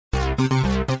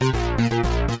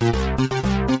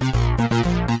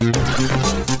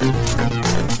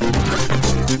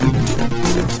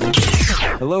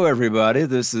Hello, everybody.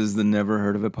 This is the Never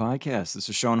Heard of It podcast. This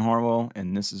is Sean Harwell,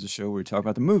 and this is a show where we talk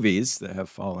about the movies that have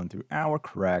fallen through our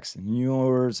cracks and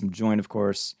yours. I'm joined, of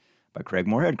course, by Craig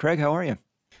Moorhead. Craig, how are you?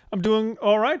 I'm doing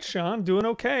all right, Sean. Doing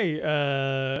okay.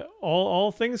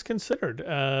 All things considered.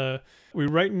 We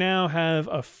right now have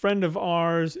a friend of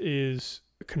ours is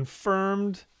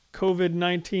confirmed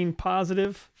COVID-19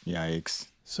 positive. Yikes.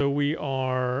 So we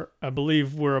are, I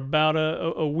believe we're about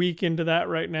a week into that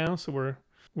right now. So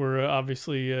we're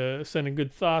obviously sending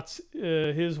good thoughts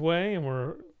his way, and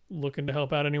we're looking to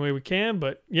help out any way we can.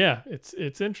 But yeah,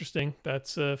 it's interesting.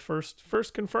 That's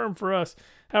first confirmed for us.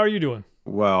 How are you doing?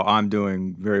 Well, I'm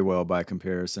doing very well by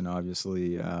comparison,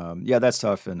 obviously. Yeah, that's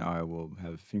tough, and I will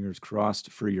have fingers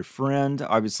crossed for your friend.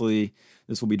 Obviously,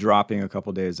 this will be dropping a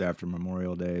couple days after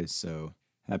Memorial Day, so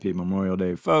happy Memorial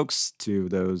Day, folks, to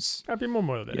those Happy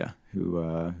Memorial Day. Yeah, who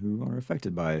are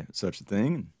affected by such a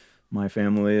thing. My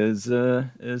family is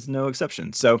no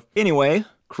exception. So anyway,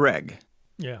 Craig.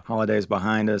 Yeah. Holidays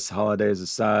behind us, holidays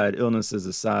aside, illnesses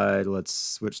aside, let's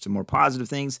switch to more positive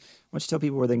things. Why don't you tell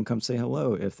people where they can come say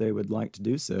hello if they would like to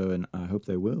do so, and I hope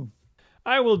they will.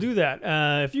 I will do that.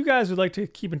 If you guys would like to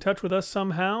keep in touch with us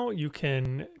somehow, you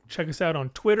can check us out on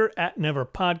Twitter at Never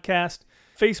Podcast.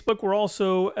 Facebook, we're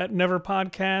also at Never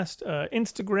Podcast.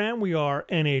 Instagram, we are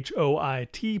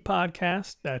NHOIT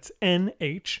Podcast. That's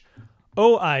NHOIT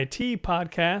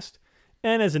Podcast.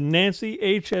 N as in Nancy,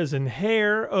 H as in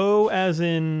hair, O as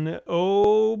in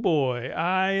oh boy,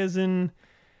 I as in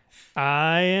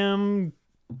I am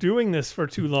doing this for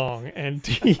too long, and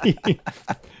T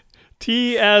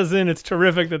as in it's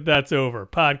terrific that's over.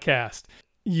 Podcast.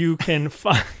 You can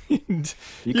find.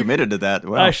 You committed to that.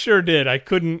 Wow. I sure did. I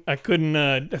couldn't. I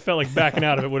felt like backing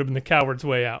out of it would have been the coward's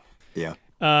way out. Yeah.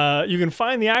 You can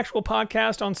find the actual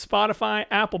podcast on Spotify,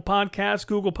 Apple Podcasts,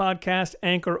 Google Podcasts,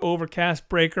 Anchor, Overcast,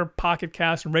 Breaker, Pocket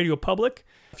Cast, and Radio Public.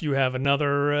 If you have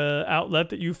another outlet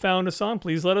that you found us on,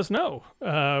 please let us know.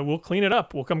 We'll clean it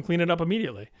up. We'll come clean it up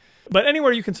immediately. But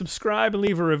anywhere you can subscribe and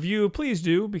leave a review, please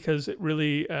do, because it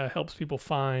really helps people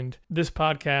find this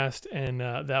podcast, and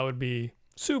that would be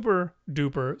super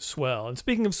duper swell. And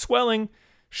speaking of swelling,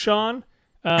 Sean...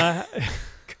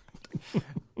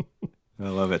 I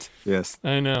love it. Yes.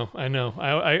 I know.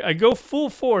 I go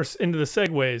full force into the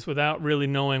segues without really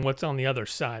knowing what's on the other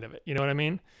side of it. You know what I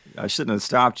mean? I shouldn't have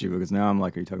stopped you, because now I'm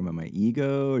like, are you talking about my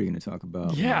ego? Are you going to talk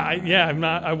about I'm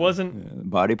not. I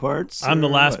wasn't. Body parts? I'm the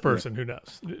last person who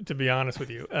knows, to be honest with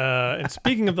you. And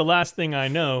speaking of the last thing I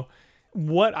know,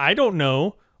 I don't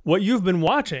know what you've been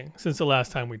watching since the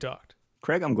last time we talked.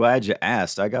 Craig, I'm glad you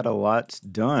asked. I got a lot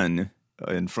done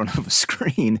in front of a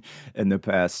screen in the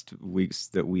past weeks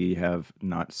that we have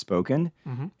not spoken.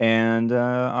 Mm-hmm. And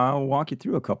I'll walk you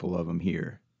through a couple of them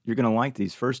here. You're going to like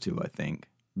these first two, I think,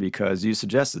 because you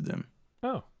suggested them.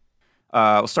 Oh.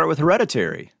 We'll start with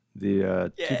Hereditary,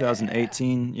 the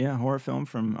 2018 horror film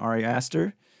from Ari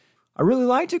Aster. I really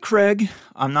liked it, Craig.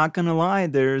 I'm not going to lie.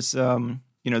 There's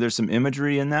some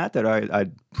imagery in that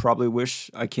I probably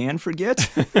wish I can forget.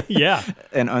 Yeah.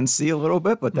 And unsee a little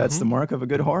bit, but that's the mark of a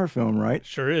good horror film, right?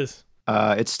 Sure is.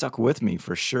 It stuck with me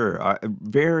for sure.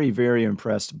 Very, very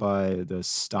impressed by the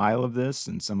style of this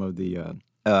and some of the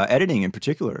editing in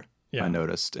particular. I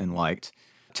noticed and liked.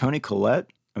 Toni Collette,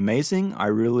 amazing. I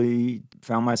really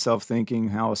found myself thinking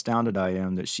how astounded I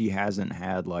am that she hasn't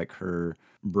had like her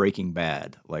Breaking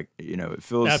Bad. Like, it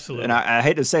feels... Absolutely. And I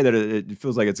hate to say that it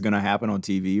feels like it's going to happen on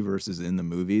TV versus in the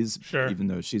movies. Sure. Even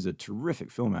though she's a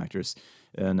terrific film actress.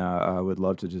 And I would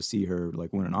love to just see her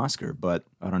like win an Oscar. But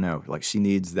I don't know. Like, she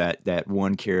needs that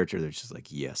one character that's just like,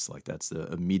 yes, like that's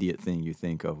the immediate thing you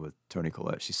think of with Toni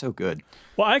Collette. She's so good.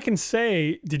 Well, I can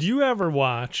say, did you ever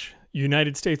watch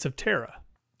United States of Terror?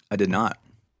 I did not.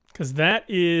 Because that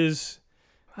is...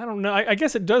 I don't know. I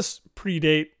guess it does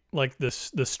predate like the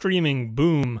streaming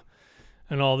boom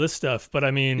and all this stuff. But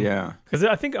I mean, yeah, because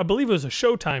I believe it was a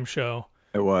Showtime show.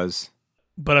 It was.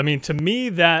 But I mean, to me,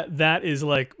 that is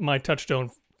like my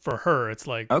touchstone for her. It's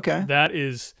like, okay, that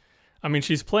is, I mean,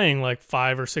 she's playing like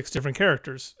 5 or 6 different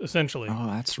characters essentially. Oh,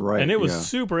 that's right. And it was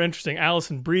super interesting.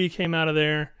 Alison Brie came out of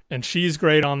there, and she's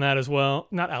great on that as well.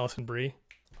 Not Alison Brie.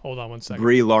 Hold on one second.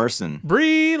 Brie Larson.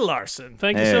 Brie Larson.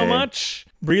 Thank you so much.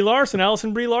 Brie Larson,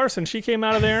 Alison Brie Larson. She came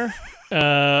out of there.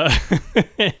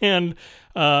 And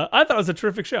I thought it was a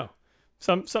terrific show.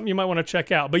 Something you might want to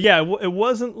check out. But yeah, it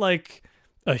wasn't like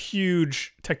a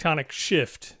huge tectonic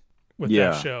shift with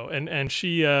that show. And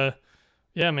she,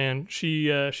 man,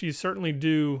 she certainly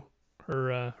do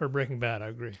her Breaking Bad. I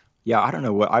agree. Yeah, I don't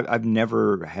know what I've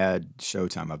never had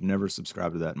Showtime. I've never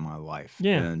subscribed to that in my life.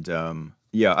 Yeah. And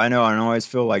yeah, I know. I always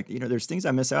feel like there's things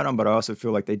I miss out on, but I also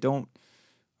feel like they don't.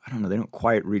 I don't know. They don't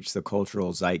quite reach the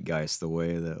cultural zeitgeist the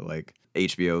way that like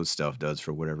HBO stuff does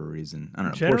for whatever reason. I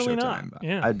don't know. Generally Poor not. Showtime.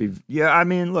 Yeah. Yeah. I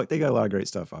mean, look, they got a lot of great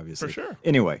stuff, obviously. For sure.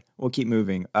 Anyway, we'll keep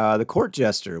moving. The Court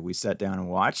Jester. We sat down and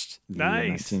watched. The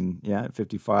Nice.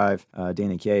 1955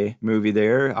 Danny Kaye movie.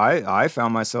 There, I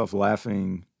found myself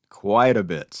laughing quite a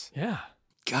bit. Yeah.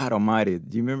 God Almighty!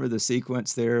 Do you remember the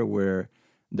sequence there where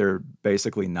they're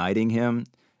basically knighting him,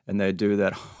 and they do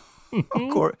that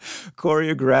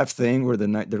choreographed thing where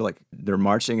they're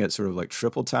marching at sort of like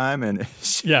triple time, and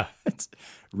it's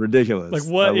ridiculous. Like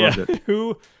what? I loved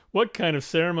it. What kind of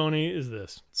ceremony is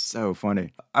this? So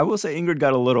funny. I will say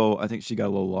Ingrid I think she got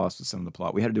a little lost with some of the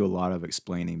plot. We had to do a lot of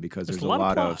explaining because there's a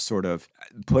lot of sort of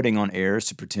putting on airs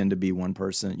to pretend to be one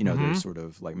person. They're sort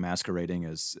of like masquerading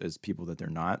as people that they're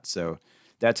not. So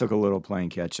that took a little playing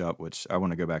catch up, which I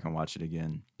want to go back and watch it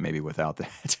again, maybe without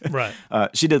that. Right.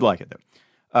 She did like it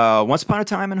though. Once Upon a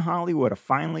Time in Hollywood, I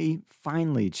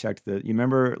finally checked you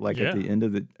remember at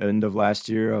the end of last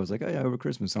year, I was like, oh yeah, over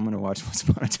Christmas, I'm going to watch Once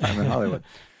Upon a Time in Hollywood.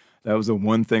 That was the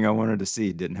one thing I wanted to see.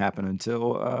 It didn't happen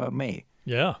until May.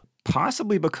 Yeah.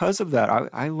 Possibly because of that,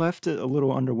 I left it a little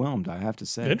underwhelmed, I have to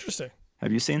say. Interesting.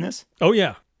 Have you seen this? Oh,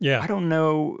 yeah. Yeah. I don't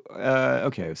know.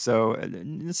 Okay, so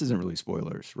this isn't really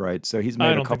spoilers, right? So he's made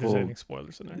I don't think there's any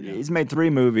spoilers in there. Yeah. He's made 3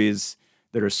 movies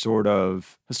that are sort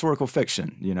of historical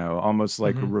fiction, almost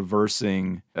like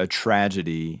reversing a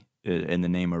tragedy in the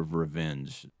name of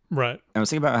revenge. Right. And I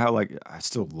was thinking about how, like, I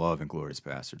still love Inglourious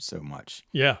Basterds so much.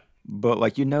 Yeah. But,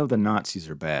 like, the Nazis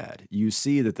are bad. You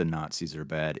see that the Nazis are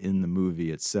bad in the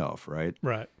movie itself, right?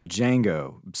 Right.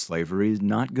 Django, slavery is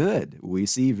not good. We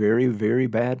see very, very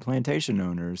bad plantation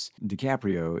owners,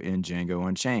 DiCaprio in Django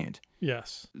Unchained.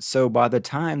 Yes. So by the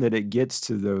time that it gets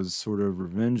to those sort of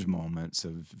revenge moments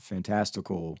of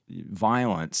fantastical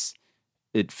violence,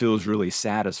 it feels really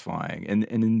satisfying. And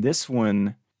in this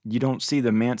one, you don't see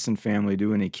the Manson family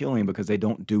do any killing because they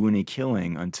don't do any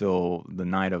killing until the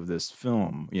night of this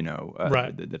film,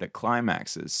 right. that it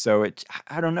climaxes. So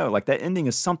I don't know, like that ending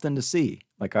is something to see.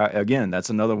 Like, again, that's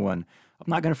another one I'm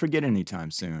not going to forget anytime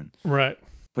soon. Right.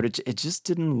 But it just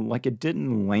didn't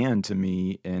land to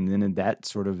me, and then that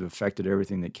sort of affected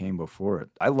everything that came before it.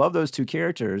 I love those 2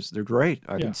 characters; they're great.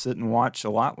 I can sit and watch a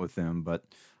lot with them, but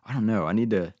I don't know. I need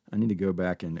to go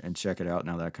back and check it out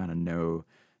now that I kind of know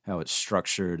how it's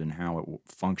structured and how it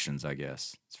functions, I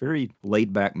guess. It's a very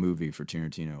laid-back movie for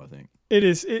Tarantino, I think. It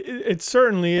is. It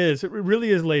certainly is. It really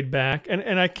is laid back.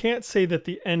 And I can't say that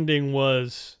the ending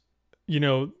was,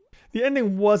 the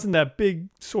ending wasn't that big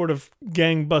sort of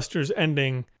gangbusters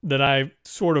ending that I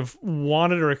sort of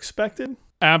wanted or expected.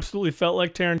 Absolutely felt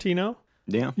like Tarantino.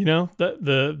 Yeah.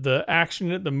 The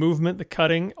action, the movement, the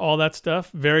cutting, all that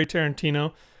stuff, very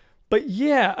Tarantino. But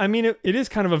yeah, I mean, it is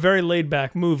kind of a very laid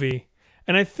back movie.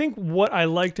 And I think what I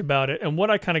liked about it and what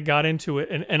I kind of got into it,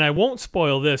 and I won't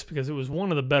spoil this because it was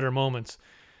one of the better moments,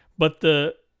 but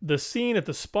the scene at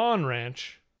the Spawn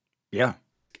Ranch, yeah,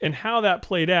 and how that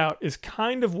played out is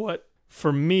kind of what,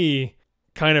 for me,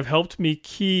 kind of helped me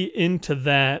key into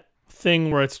that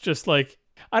thing where it's just like,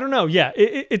 I don't know, yeah,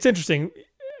 it's interesting.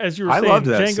 As you were saying,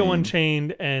 Django scene.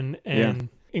 Unchained and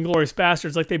Inglourious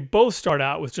Basterds, like they both start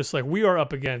out with just like, we are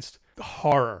up against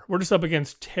horror. We're just up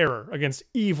against terror, against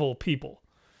evil people.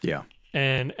 Yeah.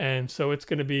 And so it's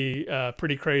going to be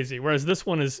pretty crazy. Whereas this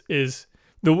one is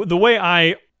the way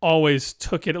I always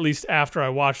took it, at least after I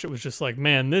watched it, was just like,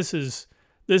 man, this is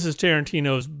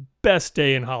Tarantino's best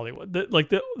day in Hollywood.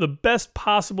 The best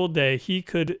possible day he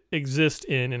could exist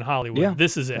in Hollywood. Yeah,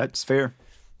 this is it. That's fair.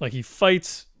 Like he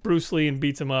fights Bruce Lee and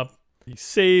beats him up. He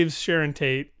saves Sharon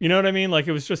Tate. You know what I mean? Like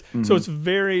it was just so it's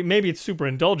maybe it's super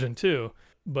indulgent too.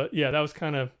 But yeah, that was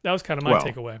kind of my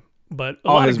takeaway. But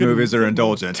all his movies are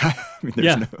indulgent. I mean,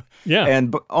 yeah.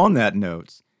 And on that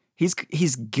note, he's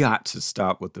got to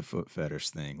stop with the foot fetish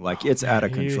thing. Like it's out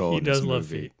of control. He in does this love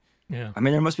movie. feet. Yeah. I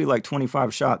mean, there must be like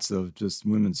 25 shots of just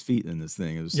women's feet in this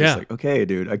thing. It was just like, okay,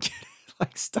 dude, I get it.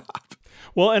 Like, stop.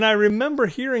 Well, and I remember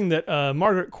hearing that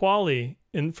Margaret Qualley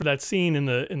for that scene in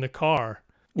the car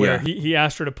where he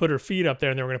asked her to put her feet up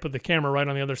there, and they were going to put the camera right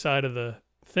on the other side of the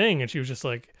thing, and she was just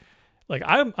like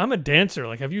I'm a dancer.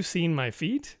 Like, have you seen my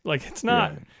feet? Like, it's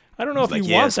not. Yeah. I don't know if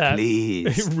you want that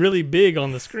really big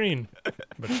on the screen,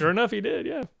 but sure enough, he did.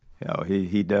 Yeah. Yeah,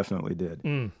 he definitely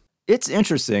did. It's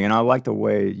interesting, and I like the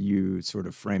way you sort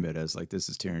of frame it as like this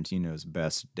is Tarantino's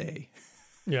best day.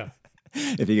 Yeah.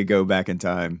 If he could go back in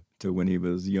time to when he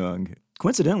was young.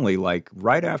 Coincidentally, like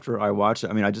right after I watched it,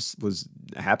 I mean, I just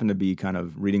happened to be kind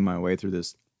of reading my way through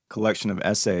this collection of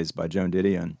essays by Joan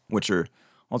Didion, which are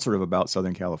all sort of about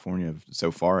Southern California so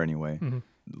far anyway. Mm-hmm.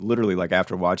 Literally, like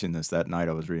after watching this that night,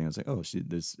 I was reading. I was like, "Oh,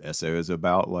 this essay is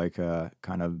about like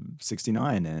kind of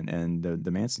 '69 and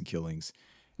the Manson killings,"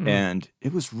 and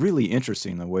it was really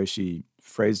interesting the way she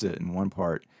phrased it in one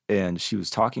part. And she was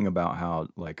talking about how,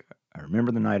 like, I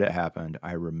remember the night it happened.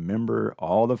 I remember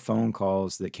all the phone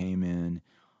calls that came in,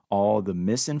 all the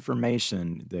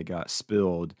misinformation that got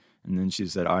spilled, and then she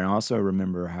said, I also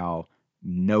remember how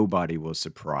nobody was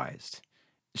surprised.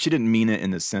 She didn't mean it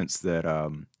in the sense that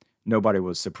nobody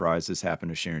was surprised this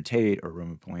happened to Sharon Tate or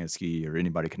Roman Polanski or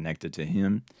anybody connected to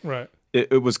him. Right.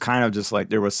 It was kind of just like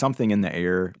there was something in the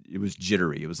air. It was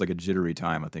jittery. It was like a jittery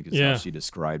time, I think is how she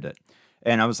described it.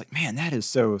 And I was like, man, that is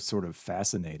so sort of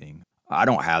fascinating. I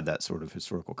don't have that sort of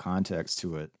historical context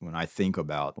to it when I think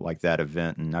about like that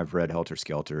event, and I've read Helter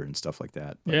Skelter and stuff like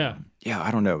that. But,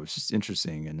 I don't know. It's just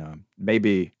interesting, and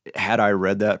maybe had I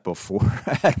read that before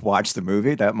I had watched the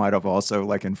movie, that might have also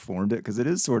like informed it, because it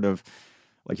is sort of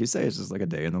like you say, it's just like a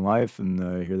day in the life, and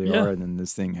here they are, and then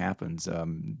this thing happens.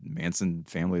 Manson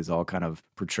family is all kind of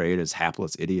portrayed as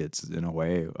hapless idiots in a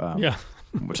way,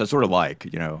 which I sort of like,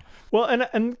 you know. Well,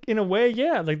 and in a way,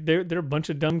 like they're a bunch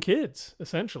of dumb kids,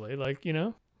 essentially, like, you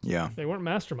know. Yeah. They weren't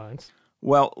masterminds.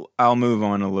 Well, I'll move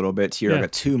on a little bit here. I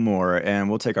got two more, and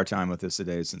we'll take our time with this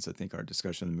today since I think our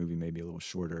discussion of the movie may be a little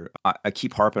shorter. I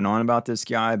keep harping on about this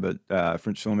guy, but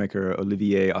French filmmaker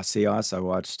Olivier Assayas, I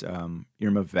watched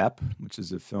Irma Vep, which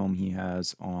is a film he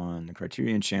has on the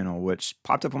Criterion Channel, which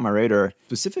popped up on my radar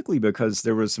specifically because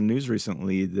there was some news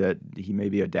recently that he may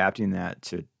be adapting that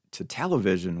to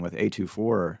television with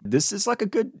A24. This is like a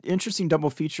good, interesting double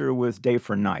feature with Day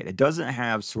for Night. It doesn't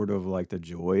have sort of like the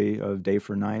joy of Day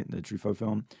for Night, the Truffaut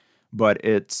film, but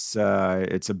it's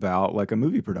about like a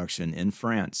movie production in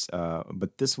France.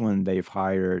 But this one they've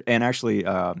hired, and actually,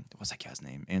 what's that guy's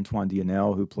name? Antoine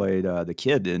Dionel, who played the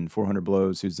kid in 400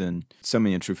 Blows, who's in so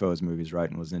many of Truffaut's movies, right,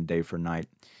 and was in Day for Night.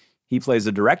 He plays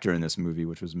the director in this movie,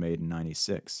 which was made in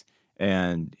 '96,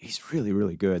 and he's really,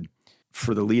 really good.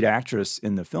 For the lead actress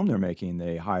in the film they're making,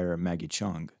 they hire Maggie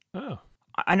Cheung. Oh.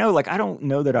 I know, like, I don't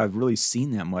know that I've really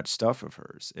seen that much stuff of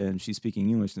hers. And she's speaking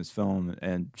English in this film,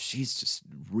 and she's just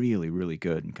really, really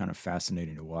good and kind of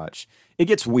fascinating to watch. It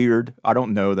gets weird. I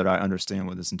don't know that I understand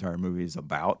what this entire movie is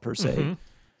about, per se.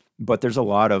 But there's a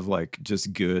lot of, like,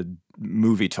 just good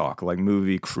movie talk, like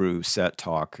movie crew set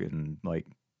talk, and, like,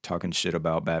 talking shit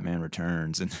about Batman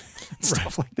Returns and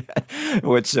stuff like that,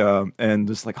 which and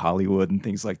just like Hollywood and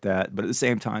things like that. But at the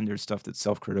same time, there's stuff that's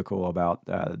self-critical about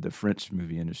the French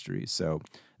movie industry. So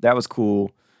that was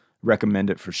cool.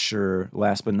 Recommend it for sure.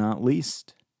 Last but not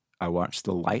least, I watched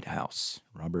The Lighthouse,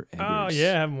 Robert Eggers. Oh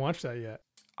yeah, I haven't watched that yet.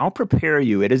 I'll prepare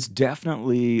you. It is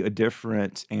definitely a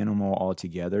different animal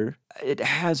altogether. It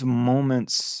has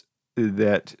moments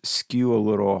that skew a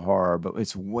little horror, but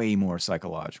it's way more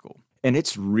psychological. And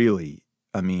it's really,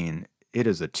 I mean, it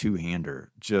is a two-hander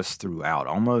just throughout,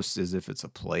 almost as if it's a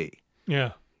play.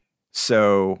 Yeah.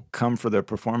 So come for the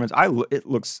performance. It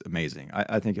looks amazing.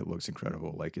 I think it looks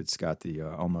incredible. Like, it's got the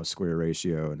almost square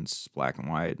ratio, and it's black and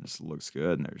white, and it looks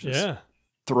good. And there's just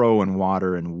throwing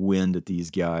water and wind at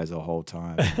these guys the whole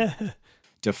time.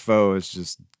 Defoe is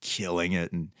just killing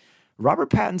it. And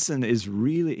Robert Pattinson is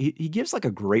really, he gives like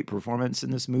a great performance in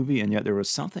this movie, and yet there was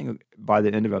something by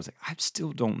the end of it, I was like, I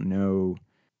still don't know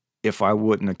if I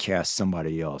wouldn't have cast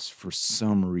somebody else for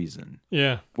some reason.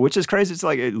 Yeah. Which is crazy. It's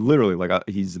like, literally, like,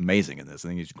 he's amazing in this. I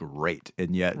think he's great,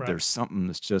 and yet there's something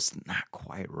that's just not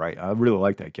quite right. I really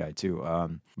like that guy too.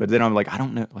 But then I'm like, I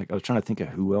don't know, like, I was trying to think of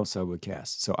who else I would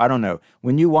cast. So I don't know.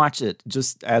 When you watch it,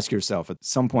 just ask yourself at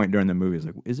some point during the movie, it's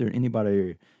like, is there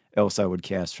anybody else I would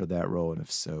cast for that role, and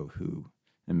if so, who?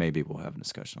 And maybe we'll have a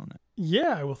discussion on that.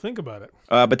 Yeah, I will think about it.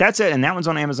 But that's it, and that one's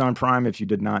on Amazon Prime. If you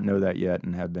did not know that yet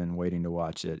and have been waiting to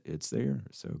watch it, it's there,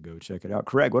 so go check it out.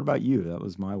 Craig, what about you? That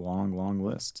was my long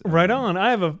list. Right on.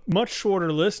 I have a much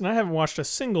shorter list, and I haven't watched a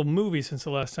single movie since the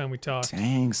last time we talked.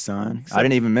 Dang, son. I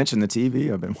didn't even mention the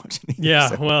TV I've been watching. Yeah,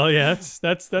 so. Well, yeah,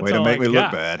 that's way to make me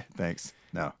look bad. Thanks.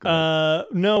 No.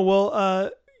 No,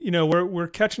 well, you know, we're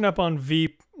catching up on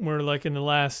Veep. We're like in the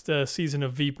last season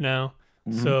of Veep now.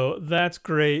 So that's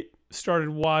great. Started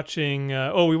watching.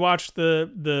 We watched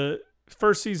the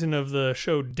first season of the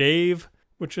show Dave,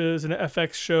 which is an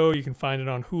FX show. You can find it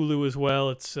on Hulu as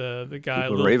well. It's the guy.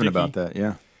 People raving about that.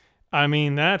 Yeah. I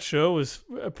mean, that show was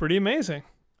pretty amazing.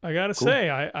 I gotta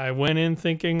say, I went in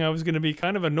thinking I was going to be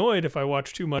kind of annoyed if I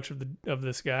watched too much of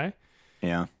this guy.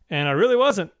 Yeah. And I really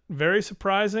wasn't. Very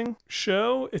surprising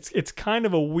show. It's kind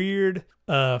of a weird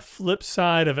flip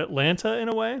side of Atlanta in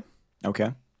a way.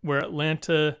 Okay. where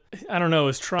Atlanta, I don't know,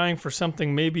 is trying for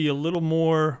something maybe a little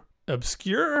more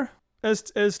obscure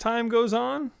as time goes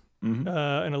on, and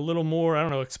a little more, I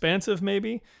don't know, expansive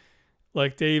maybe.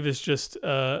 Like Dave is just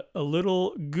a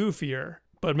little goofier,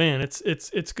 but man,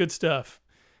 it's good stuff,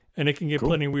 and it can get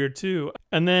plenty weird too.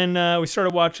 And then we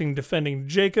started watching Defending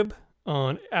Jacob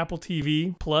on Apple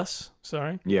TV Plus.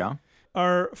 Sorry. Yeah.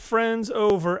 Our friends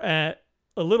over at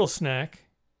A Little Snack,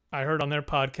 I heard on their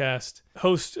podcast,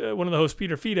 one of the hosts,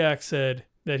 Peter Fedak, said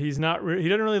that he doesn't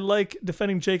really like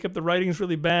Defending Jacob. The writing's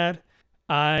really bad.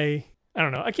 I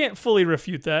don't know. I can't fully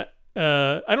refute that.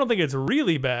 I don't think it's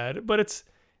really bad, but it's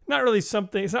not really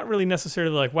something. It's not really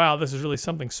necessarily like, wow, this is really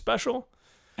something special.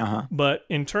 But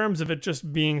in terms of it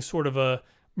just being sort of a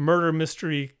murder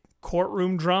mystery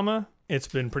courtroom drama, it's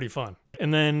been pretty fun.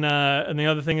 And then and the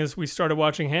other thing is we started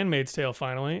watching Handmaid's Tale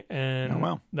finally,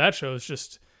 and that show is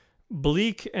just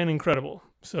bleak and incredible.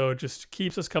 So it just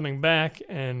keeps us coming back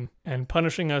and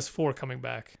punishing us for coming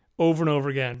back over and over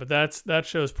again. But that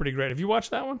show is pretty great. Have you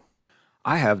watched that one?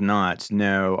 I have not.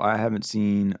 No, I haven't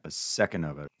seen a second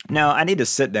of it. No, I need to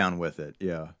sit down with it.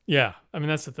 Yeah. Yeah. I mean,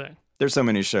 that's the thing. There's so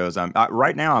many shows.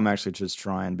 Right now, I'm actually just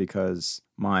trying because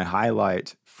my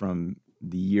highlight from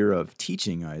the year of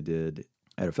teaching I did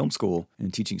at a film school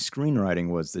and teaching screenwriting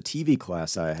was the TV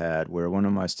class I had, where one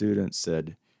of my students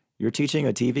said, "You're teaching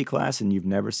a TV class and you've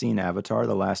never seen Avatar: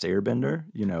 The Last Airbender?"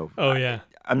 You know. Oh yeah.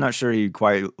 I'm not sure he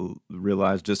quite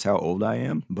realized just how old I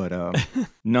am, but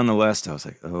nonetheless, I was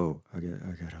like, "Oh,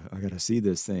 I gotta see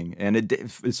this thing." And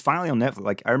it's finally on Netflix.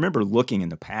 Like I remember looking in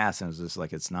the past, and it was just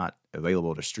like it's not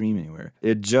available to stream anywhere.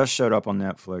 It just showed up on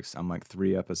Netflix. I'm like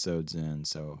 3 episodes in,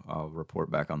 so I'll report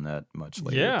back on that much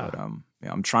later. Yeah. But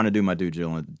I'm trying to do my due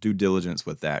diligence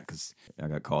with that because I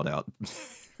got called out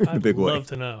in a big way. I'd love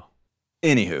to know.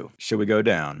 Anywho, should we go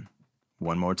down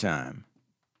one more time?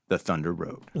 The Thunder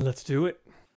Road. Let's do it.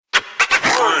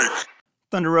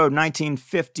 Thunder Road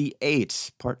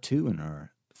 1958, part 2 in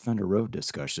our Thunder Road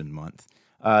discussion month.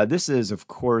 This is, of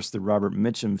course, the Robert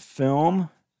Mitchum film.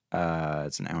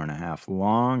 It's an hour and a half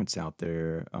long. It's out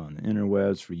there on the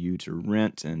interwebs for you to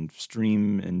rent and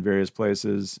stream in various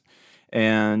places.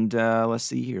 And let's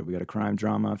see here. We got a crime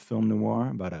drama film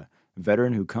noir about a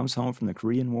veteran who comes home from the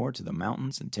Korean War to the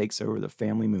mountains and takes over the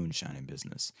family moonshining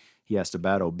business. He has to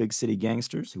battle big city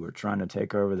gangsters who are trying to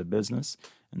take over the business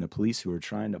and the police who are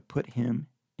trying to put him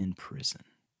in prison.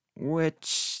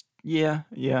 Which, yeah,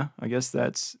 I guess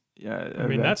that's... I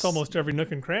mean, that's almost every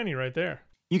nook and cranny right there.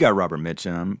 You got Robert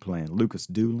Mitchum playing Lucas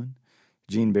Doolin.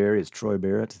 Gene Barry is Troy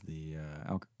Barrett, the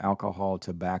alcohol,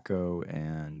 tobacco,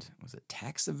 and was it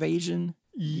tax evasion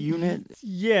unit?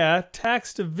 Yeah,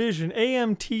 tax division.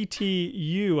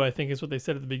 AMTTU, I think is what they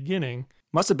said at the beginning.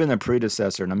 Must have been the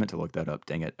predecessor, and I meant to look that up,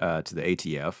 dang it, to the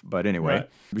ATF. But anyway, right.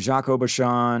 Jacques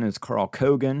Aubuchon is Carl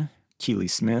Kogan. Keely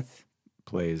Smith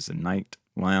plays a night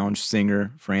lounge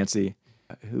singer, Francie.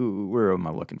 Where am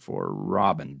I looking for?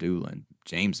 Robin Doolin.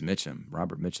 James Mitchum,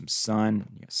 Robert Mitchum's son.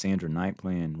 Sandra Knight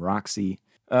playing Roxy.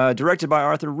 Directed by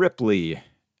Arthur Ripley.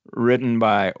 Written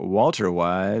by Walter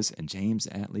Wise and James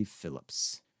Atlee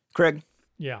Phillips. Craig?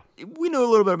 Yeah. We knew a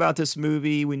little bit about this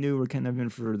movie. We knew we're kind of in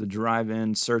for the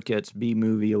drive-in circuit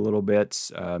B-movie a little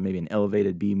bit. Maybe an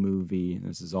elevated B-movie.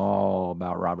 This is all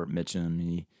about Robert Mitchum.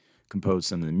 He composed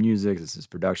some of the music. This is his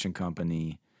production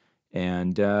company.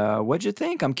 And what'd you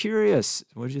think? I'm curious.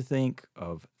 What'd you think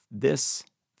of this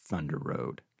Thunder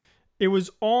Road? It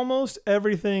was almost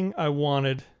everything I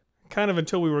wanted, kind of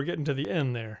until we were getting to the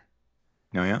end there.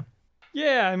 Oh, yeah?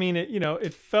 Yeah, I mean,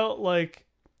 it felt like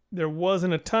there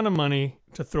wasn't a ton of money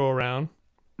to throw around.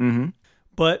 Mm-hmm.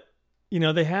 But,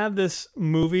 they had this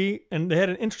movie, and they had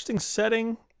an interesting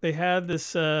setting. They had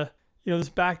this, this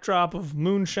backdrop of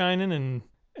moonshining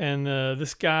and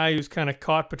this guy who's kind of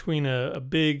caught between a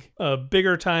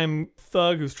bigger time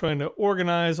thug who's trying to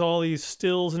organize all these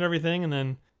stills and everything, and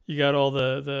then you got all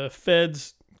the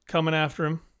feds coming after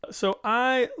him. So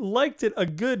I liked it a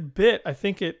good bit. I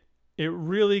think it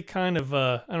really kind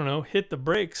of hit the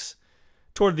brakes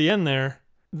toward the end there.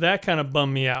 That kind of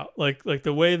bummed me out. Like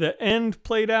the way the end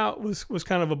played out was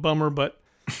kind of a bummer, but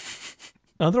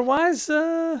otherwise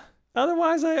I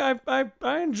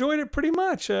enjoyed it pretty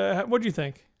much. What do you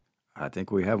think? I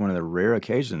think we have one of the rare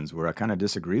occasions where I kind of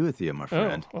disagree with you, my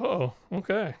friend. Oh,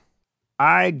 okay.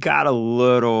 I got a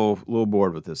little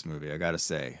bored with this movie, I got to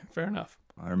say. Fair enough.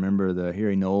 I remember the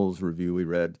Harry Knowles review we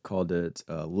read called it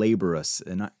laborious,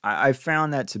 and I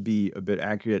found that to be a bit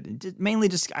accurate. Mainly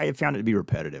just I found it to be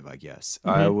repetitive, I guess.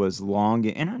 Mm-hmm. I was long,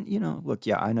 and look,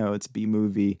 yeah, I know it's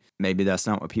B-movie. Maybe that's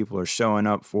not what people are showing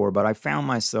up for, but I found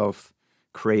myself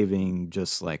craving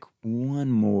just like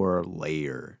one more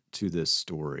layer to this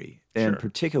story, and Sure.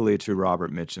 particularly to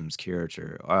Robert Mitchum's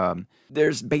character.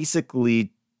 There's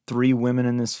basically three women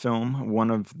in this film.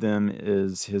 One of them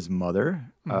is his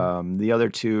mother. The other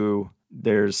two,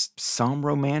 there's some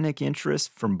romantic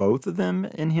interest from both of them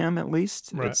in him, at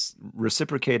least. Right. It's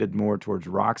reciprocated more towards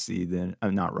Roxy than,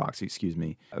 not Roxy, excuse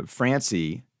me,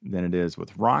 Francie than it is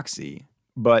with Roxy.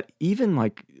 But even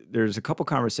like, there's a couple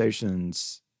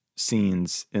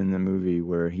scenes in the movie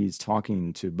where he's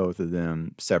talking to both of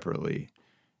them separately.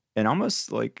 And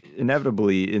almost like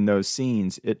inevitably in those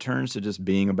scenes, it turns to just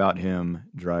being about him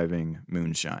driving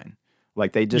moonshine.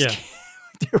 Like they just,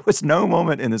 there was no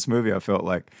moment in this movie, I felt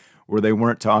like, where they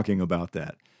weren't talking about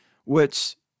that.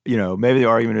 Which, you know, maybe the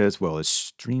argument is, well, it's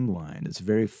streamlined. It's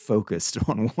very focused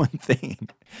on one thing.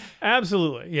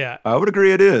 Absolutely, yeah. I would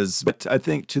agree it is. But I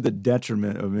think to the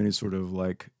detriment of any sort of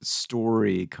like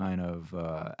story kind of,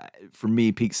 for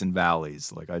me, peaks and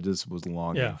valleys. Like I just was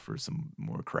longing for some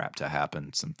more crap to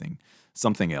happen,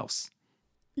 something else.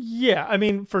 Yeah, I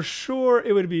mean, for sure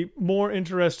it would be more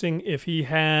interesting if he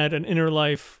had an inner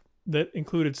life that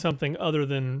included something other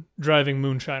than driving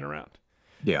moonshine around.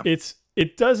 Yeah.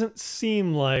 It doesn't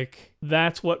seem like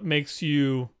that's what makes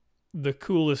you the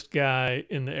coolest guy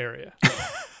in the area.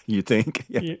 You think?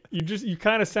 Yeah. You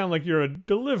kind of sound like you're a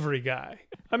delivery guy.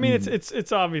 I mean,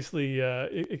 it's obviously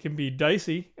it can be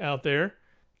dicey out there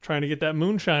trying to get that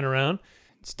moonshine around.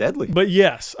 It's deadly. But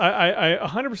yes, I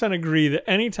 100% agree that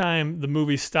anytime the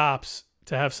movie stops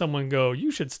to have someone go,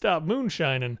 "You should stop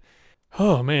moonshining."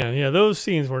 Oh man, yeah, those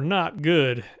scenes were not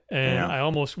good, and I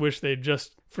almost wish they'd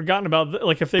just forgotten about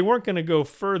like if they weren't going to go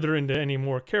further into any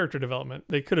more character development,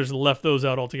 they could have just left those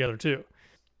out altogether too.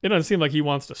 It doesn't seem like he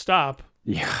wants to stop.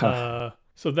 Yeah.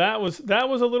 So that was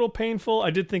a little painful. I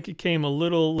did think it came a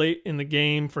little late in the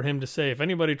game for him to say, "If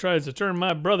anybody tries to turn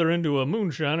my brother into a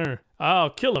moonshiner, I'll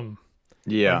kill him."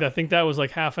 Yeah. I think that was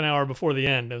like half an hour before the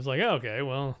end. I was like, okay,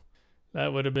 well,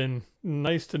 that would have been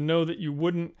nice to know that you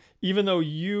wouldn't, even though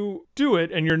you do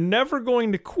it and you're never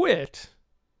going to quit,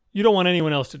 you don't want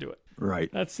anyone else to do it.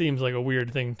 Right. That seems like a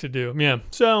weird thing to do. Yeah.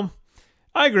 So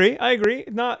I agree.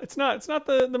 It's not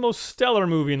the most stellar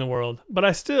movie in the world, but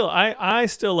I still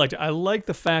liked it. I like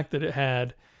the fact that it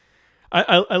had,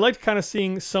 I liked kind of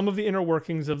seeing some of the inner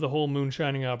workings of the whole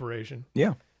moonshining operation.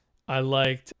 Yeah. I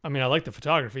liked the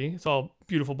photography. It's all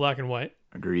beautiful black and white.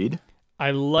 Agreed.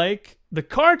 I like the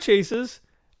car chases.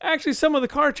 Actually, some of the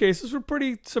car chases were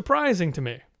pretty surprising to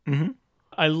me. Mm-hmm.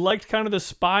 I liked kind of the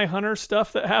spy hunter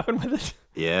stuff that happened with it.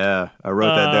 Yeah, I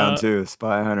wrote that down too.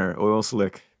 Spy hunter, oil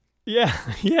slick.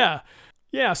 Yeah.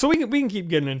 So we can keep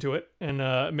getting into it,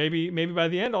 and maybe by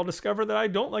the end I'll discover that I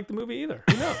don't like the movie either.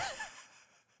 Who knows?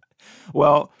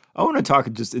 Well, I want to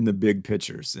talk just in the big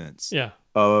picture sense. Yeah.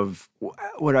 Of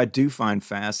what I do find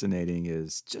fascinating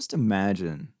is just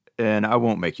imagine, and I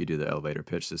won't make you do the elevator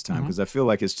pitch this time because I feel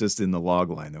like it's just in the log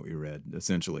line that we read,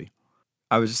 essentially.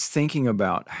 I was just thinking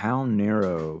about how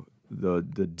narrow the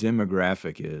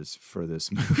demographic is for this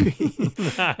movie.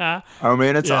 I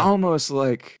mean, it's almost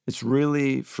like it's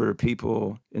really for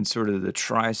people in sort of the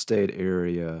tri-state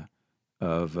area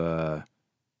of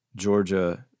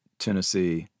Georgia,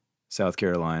 Tennessee, South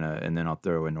Carolina, and then I'll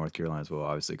throw in North Carolina as well,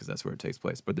 obviously, because that's where it takes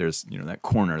place. But there's, that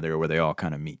corner there where they all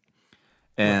kind of meet.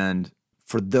 And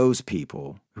for those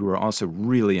people who are also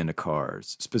really into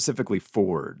cars, specifically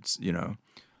Fords,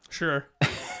 Sure.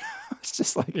 it's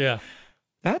just like, yeah.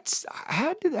 That's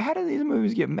how did these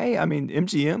movies get made? I mean,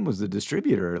 MGM was the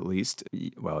distributor, at least.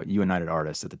 Well, United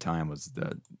Artists at the time was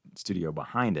the studio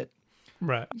behind it.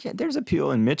 Right. Yeah, there's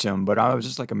appeal in Mitchum, but I was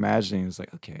just like imagining, it's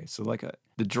like, okay, so like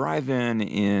the drive-in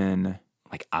in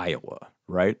like Iowa,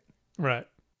 right? Right.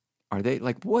 Are they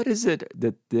like, what is it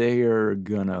that they are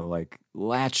gonna like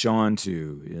latch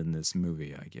onto in this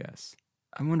movie, I guess?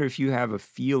 I wonder if you have a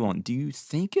feel on, do you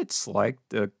think it's like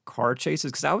the car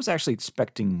chases? Because I was actually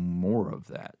expecting more of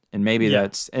that. And maybe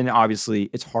and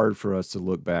obviously it's hard for us to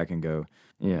look back and go,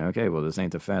 yeah, okay, well, this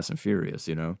ain't the Fast and Furious,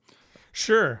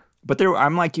 Sure. But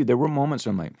I'm like you, there were moments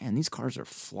where I'm like, man, these cars are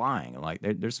flying. Like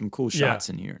there's some cool shots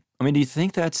in here. I mean, do you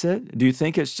think that's it? Do you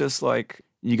think it's just like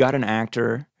you got an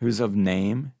actor who's of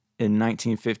name in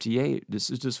 1958?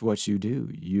 This is just what you do.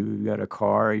 You got a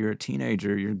car, you're a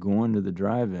teenager, you're going to the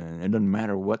drive-in. It doesn't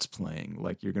matter what's playing,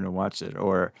 like you're going to watch it.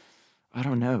 Or I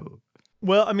don't know.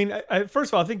 Well, I mean,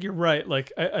 first of all, I think you're right.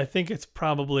 Like, I think it's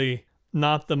probably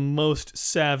not the most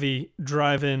savvy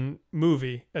drive-in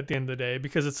movie at the end of the day,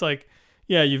 because it's like,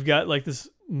 yeah, you've got like this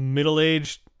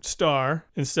middle-aged star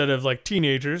instead of like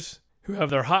teenagers who have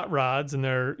their hot rods and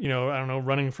they're,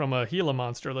 running from a Gila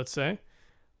monster, let's say.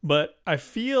 But I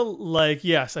feel like,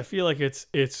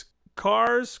 it's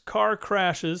cars, car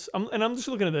crashes. I'm just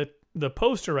looking at the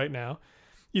poster right now.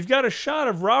 You've got a shot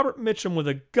of Robert Mitchum with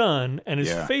a gun, and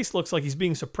his face looks like he's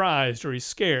being surprised or he's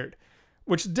scared,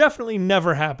 which definitely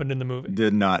never happened in the movie.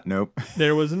 Did not, nope.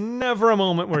 There was never a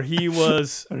moment where he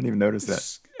was... I didn't even notice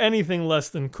that. Anything less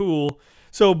than cool.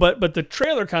 So, but the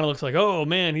trailer kind of looks like, oh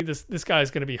man, this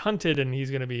guy's going to be hunted, and he's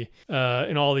going to be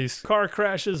in all these car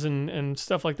crashes and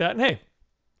stuff like that. And hey,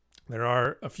 there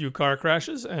are a few car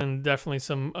crashes and definitely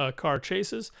some car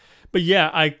chases. But yeah,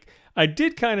 I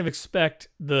did kind of expect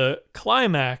the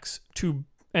climax to,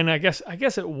 and I guess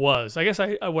it was. I guess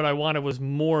what I wanted was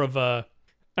more of a,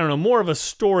 I don't know, more of a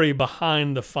story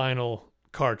behind the final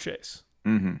car chase.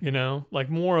 Mm-hmm. You know, like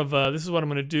more of a, this is what I'm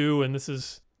going to do, and this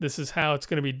is how it's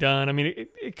going to be done. I mean,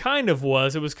 it kind of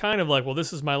was. It was kind of like, well,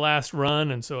 this is my last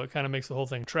run, and so it kind of makes the whole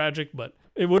thing tragic. But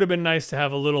it would have been nice to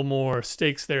have a little more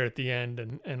stakes there at the end,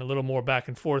 and a little more back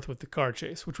and forth with the car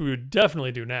chase, which we would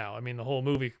definitely do now. I mean, the whole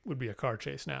movie would be a car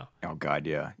chase now. Oh God,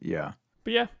 yeah.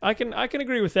 But yeah, I can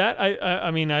agree with that. I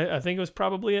mean, I think it was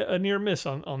probably a near miss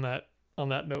on that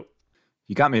note.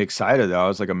 You got me excited, though. I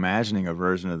was like imagining a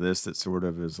version of this that sort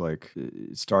of is like,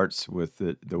 it starts with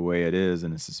it the way it is,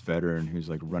 and it's this veteran who's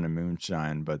like running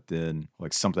moonshine, but then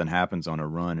like something happens on a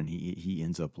run, and he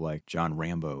ends up like John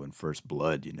Rambo in First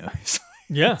Blood, you know?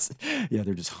 Yeah. Yeah,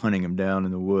 they're just hunting him down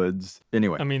in the woods.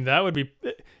 Anyway. I mean, that would be,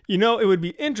 you know, it would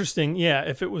be interesting, yeah,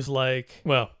 if it was like,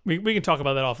 well, we can talk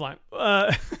about that offline.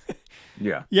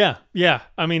 Yeah. Yeah.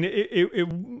 I mean, it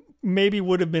maybe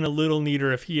would have been a little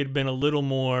neater if he had been a little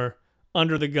more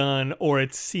under the gun, or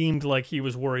it seemed like he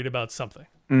was worried about something.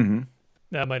 Mm-hmm.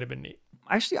 That might have been neat.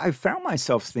 Actually, I found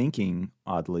myself thinking,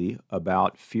 oddly,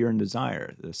 about Fear and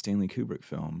Desire, the Stanley Kubrick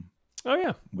film. Oh,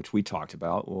 yeah. Which we talked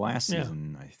about last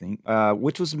season, I think,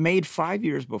 which was made 5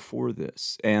 years before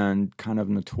this and kind of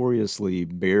notoriously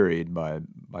buried by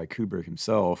Kubrick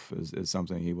himself as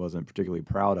something he wasn't particularly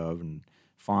proud of and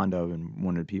fond of and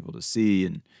wanted people to see,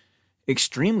 and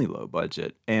extremely low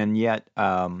budget. And yet,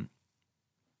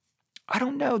 I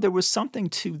don't know, there was something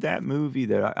to that movie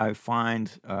that I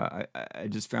find, I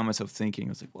just found myself thinking, I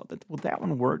was like, well, that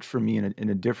one worked for me in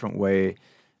a different way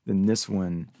than this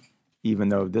one, even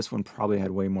though this one probably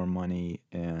had way more money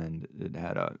and it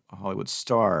had a Hollywood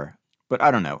star. But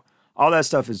I don't know. All that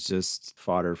stuff is just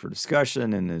fodder for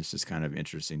discussion, and it's just kind of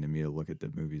interesting to me to look at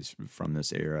the movies from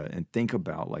this era and think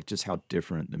about like just how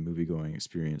different the movie-going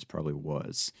experience probably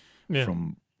was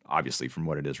from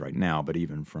what it is right now, but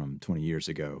even from 20 years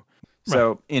ago.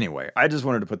 So anyway, I just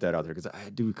wanted to put that out there because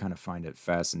I do kind of find it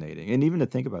fascinating. And even to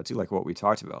think about, too, like what we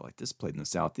talked about, like this played in the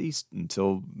Southeast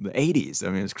until the 80s.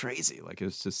 I mean, it's crazy. Like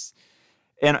it's just,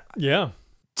 and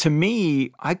to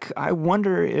me, I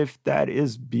wonder if that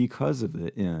is because of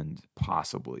the end,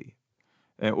 possibly.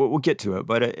 And we'll get to it.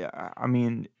 But I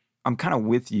mean, I'm kind of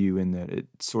with you in that it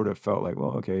sort of felt like,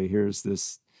 well, okay, here's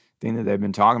this thing that they've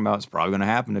been talking about. It's probably going to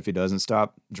happen if he doesn't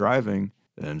stop driving.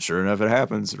 And sure enough, it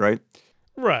happens, right?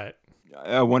 Right.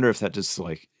 I wonder if that just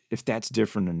like, if that's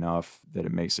different enough that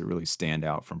it makes it really stand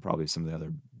out from probably some of the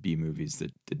other B movies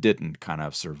that didn't kind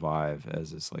of survive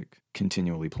as this like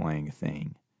continually playing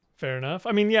thing. Fair enough.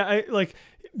 I mean, yeah,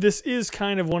 this is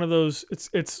kind of one of those,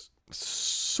 it's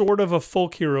sort of a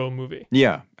folk hero movie.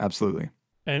 Yeah, absolutely.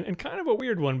 And kind of a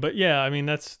weird one, but yeah, I mean,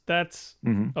 that's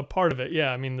a part of it.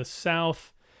 Yeah, I mean, the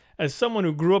South, as someone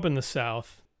who grew up in the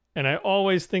South, and I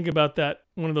always think about that,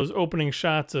 one of those opening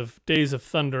shots of Days of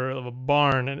Thunder of a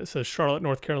barn, and it says Charlotte,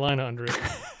 North Carolina under it.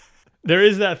 There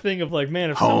is that thing of like,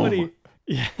 man,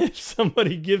 if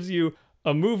somebody gives you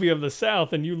a movie of the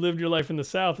South and you lived your life in the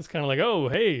South, it's kind of like, oh,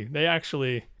 hey, they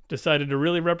actually decided to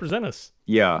really represent us.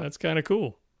 Yeah. That's kind of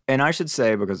cool. And I should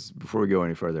say, because before we go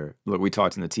any further, look, we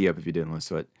talked in the tee-up if you didn't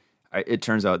listen to it. It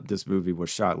turns out this movie was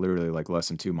shot literally like less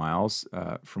than 2 miles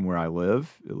from where I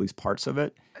live, at least parts of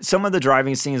it. Some of the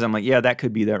driving scenes, I'm like, yeah, that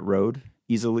could be that road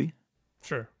easily.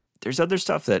 Sure. There's other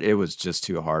stuff that it was just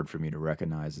too hard for me to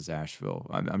recognize as Asheville.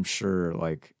 I'm sure,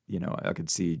 like, you know, I could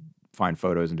find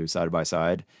photos and do side by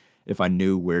side if I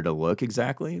knew where to look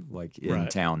exactly, like in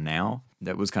town now.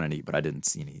 That was kind of neat, but I didn't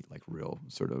see any like real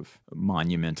sort of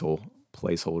monumental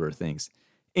placeholder things.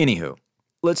 Anywho.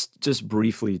 Let's just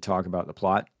briefly talk about the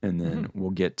plot, and then we'll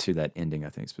get to that ending,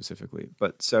 I think, specifically.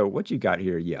 But so what you got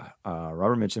here,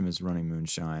 Robert Mitchum is running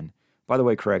moonshine. By the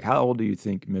way, Craig, how old do you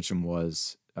think Mitchum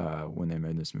was when they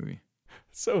made this movie?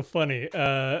 So funny.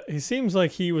 He seems like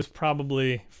he was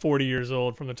probably 40 years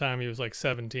old from the time he was like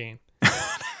 17.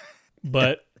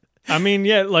 But, I mean,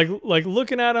 yeah, like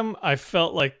looking at him, I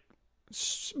felt like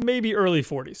maybe early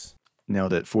 40s.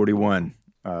 Nailed it, 41,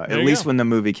 at least when the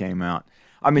movie came out.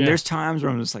 I mean, there's times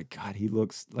where I'm just like, God, he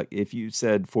looks like, if you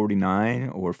said 49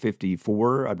 or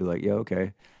 54, I'd be like, yeah,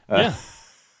 okay.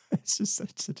 It's just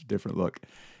such a different look.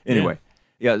 Anyway,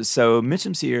 yeah. So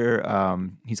Mitchum's here.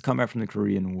 He's come back from the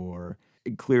Korean War.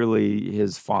 Clearly,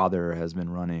 his father has been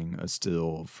running a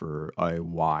still for a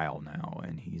while now,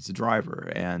 and he's a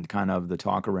driver. And kind of the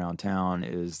talk around town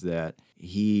is that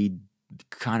he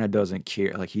kind of doesn't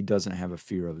care, like he doesn't have a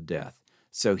fear of death.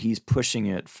 So he's pushing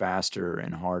it faster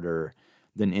and harder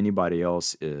than anybody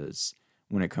else is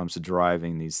when it comes to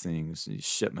driving these things, these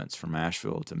shipments from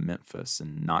Asheville to Memphis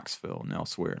and Knoxville and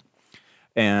elsewhere.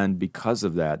 And because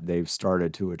of that, they've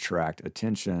started to attract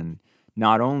attention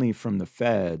not only from the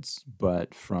feds,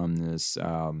 but from this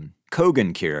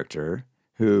Kogan character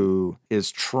who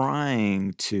is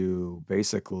trying to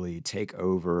basically take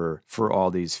over for all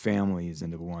these families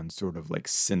into one sort of like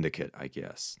syndicate, I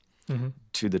guess,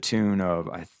 to the tune of,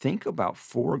 I think, about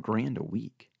 $4,000 a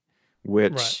week,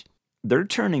 which they're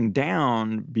turning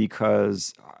down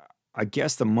because I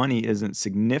guess the money isn't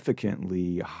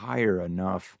significantly higher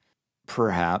enough,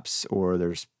 perhaps, or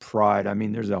there's pride. I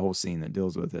mean, there's a whole scene that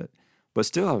deals with it. But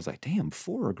still, I was like, damn,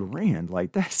 $4,000.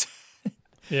 Like, that's...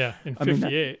 Yeah, in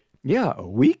 58. Yeah, a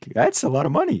week? That's a lot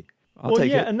of money. I'll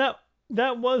take it. And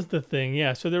that was the thing.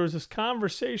 Yeah, so there was this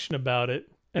conversation about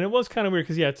it, and it was kind of weird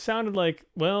because, it sounded like,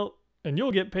 well, and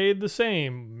you'll get paid the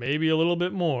same, maybe a little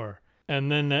bit more.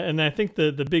 And then, and I think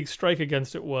the big strike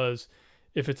against it was,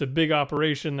 if it's a big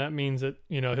operation, that means that,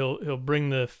 he'll bring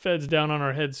the feds down on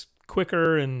our heads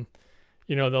quicker, and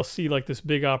they'll see like this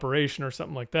big operation or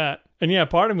something like that. And yeah,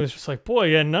 part of me was just like, boy,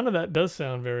 yeah, none of that does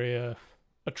sound very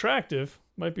attractive.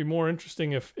 Might be more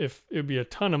interesting if it would be a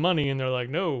ton of money and they're like,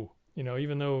 no,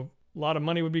 even though a lot of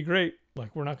money would be great,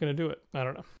 like, we're not going to do it. I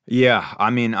don't know. Yeah,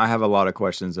 I mean, I have a lot of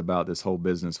questions about this whole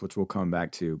business, which we'll come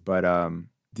back to. But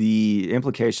the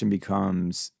implication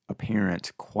becomes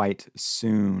apparent quite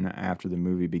soon after the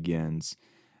movie begins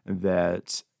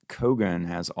that Kogan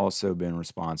has also been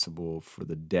responsible for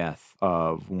the death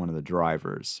of one of the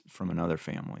drivers from another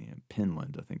family.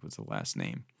 Penland, I think was the last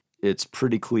name. It's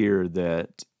pretty clear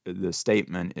that the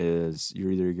statement is,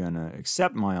 you're either going to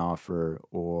accept my offer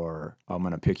or I'm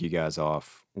going to pick you guys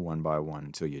off one by one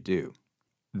until you do.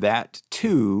 That,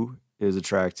 too, is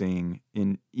attracting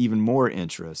even more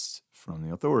interest from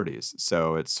the authorities.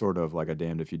 So it's sort of like a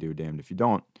damned if you do, damned if you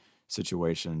don't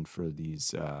situation for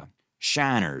these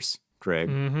shiners, Craig.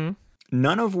 Mm-hmm.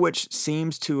 None of which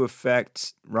seems to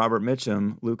affect Robert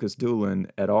Mitchum, Lucas Doolan,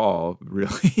 at all,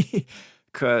 really,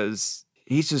 because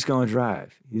he's just going to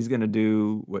drive. He's going to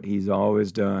do what he's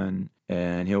always done,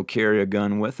 and he'll carry a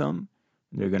gun with him.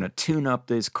 They're going to tune up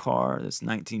this car, this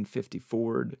 1950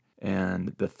 Ford,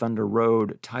 and the Thunder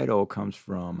Road title comes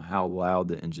from how loud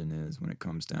the engine is when it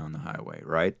comes down the highway,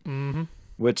 right? Mm-hmm.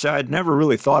 Which I'd never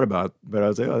really thought about, but I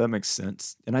was like, oh, that makes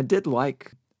sense. And I did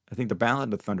like... I think the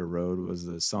Ballad of Thunder Road was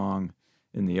the song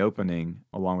in the opening,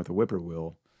 along with the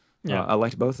Whippoorwill. Yeah. I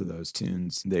liked both of those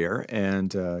tunes there,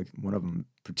 and one of them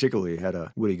particularly had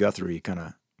a Woody Guthrie kind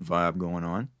of vibe going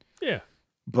on. Yeah.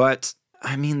 But,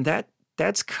 I mean,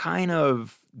 that's kind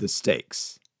of the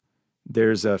stakes.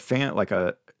 There's a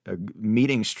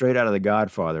meeting straight out of The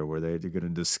Godfather where they're going to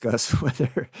discuss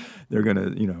whether they're going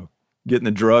to, get in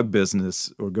the drug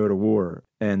business or go to war.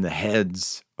 And the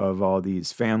heads of all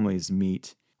these families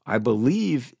meet, I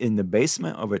believe, in the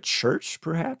basement of a church,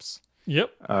 perhaps.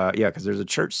 Yep. Yeah, because there's a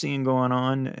church scene going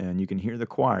on, and you can hear the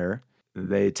choir.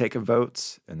 They take a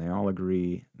vote, and they all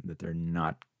agree that they're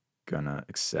not going to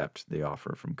accept the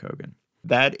offer from Kogan.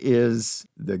 That is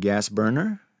the gas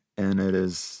burner, and it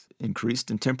is increased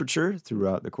in temperature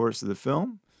throughout the course of the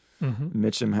film. Mm-hmm.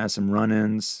 Mitchum has some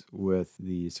run-ins with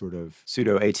the sort of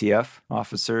pseudo-ATF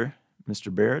officer,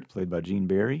 Mr. Barrett, played by Gene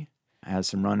Barry. Has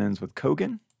some run-ins with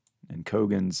Kogan and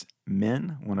Kogan's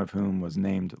men, one of whom was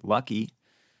named Lucky,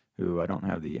 who I don't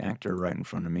have the actor right in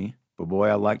front of me. But boy,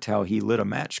 I liked how he lit a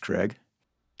match, Craig.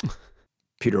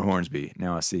 Peter Hornsby,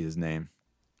 now I see his name.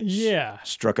 Yeah.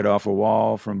 Struck it off a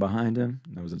wall from behind him.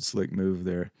 That was a slick move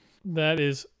there. That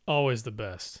is always the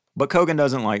best. But Kogan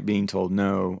doesn't like being told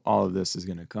no. All of this is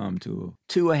going to come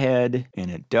to a head, and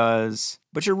it does.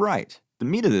 But you're right. The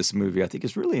meat of this movie, I think,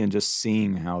 is really in just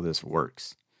seeing how this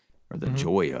works, or the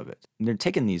joy of it. And they're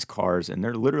taking these cars, and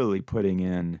they're literally putting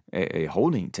in a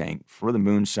holding tank for the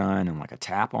moonshine and like a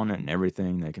tap on it and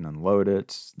everything. They can unload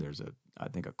it. There's I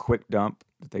think a quick dump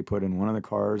that they put in one of the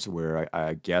cars where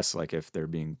I guess like if they're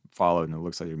being followed and it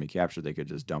looks like they're going to be captured, they could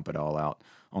just dump it all out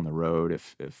on the road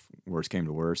if worse came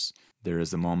to worse. There is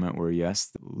the moment where,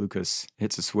 yes, Lucas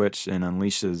hits a switch and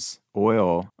unleashes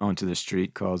oil onto the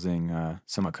street, causing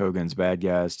some of Kogan's bad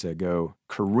guys to go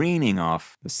careening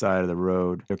off the side of the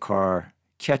road. The car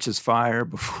catches fire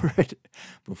before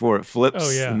it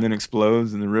flips and then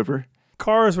explodes in the river.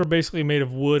 cars were basically made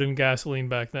of wood and gasoline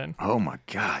back then. Oh my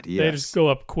God, yes. They just go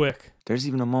up quick. There's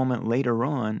even a moment later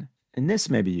on, and this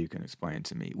maybe you can explain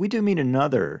to me. We do meet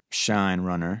another Shine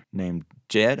runner named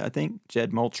Jed, I think.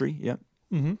 Jed Moultrie, yep.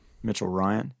 Mm-hmm. Mitchell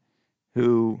Ryan,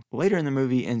 who later in the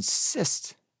movie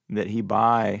insists that he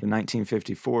buy the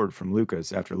 1950 Ford from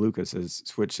Lucas after Lucas has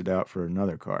switched it out for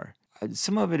another car.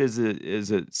 Some of it is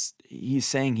he's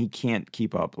saying he can't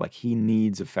keep up. Like, he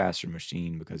needs a faster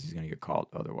machine because he's going to get caught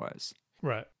otherwise.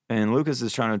 Right. And Lucas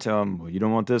is trying to tell him, well, you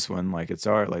don't want this one. Like, it's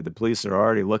already, like, the police are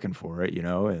already looking for it,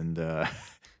 and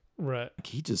right.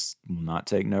 He just will not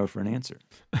take no for an answer.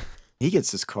 He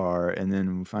gets his car, and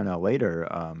then we find out later,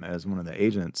 as one of the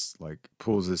agents, like,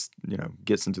 pulls this,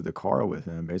 gets into the car with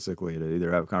him, basically to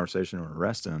either have a conversation or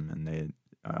arrest him, and they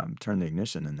turn the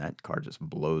ignition, and that car just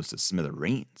blows to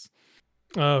smithereens.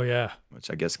 Oh, yeah. Which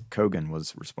I guess Kogan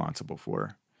was responsible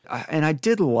for. And I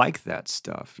did like that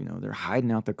stuff. They're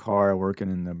hiding out the car, working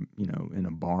in the, in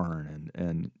a barn,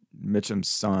 and Mitchum's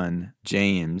son,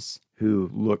 James, who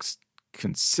looks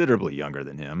considerably younger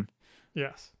than him.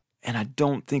 Yes. And I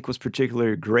don't think was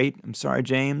particularly great. I'm sorry,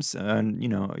 James.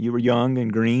 You were young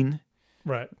and green.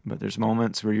 Right. But there's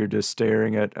moments where you're just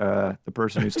staring at the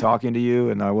person who's talking to you,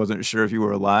 and I wasn't sure if you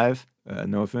were alive.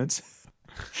 No offense.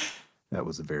 That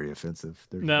was very offensive.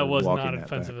 That was not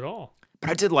offensive at all. But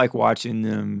I did like watching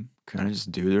them kind of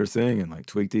just do their thing and like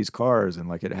tweak these cars, and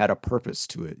like it had a purpose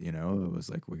to it. It was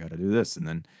like, we got to do this. And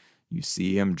then you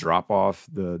see him drop off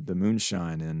the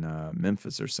moonshine in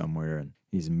Memphis or somewhere, and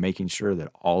he's making sure that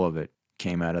all of it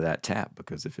came out of that tap,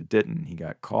 because if it didn't, he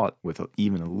got caught with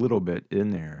even a little bit in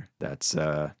there. That's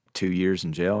 2 years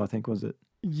in jail, I think, was it?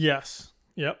 Yes.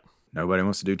 Yep. Nobody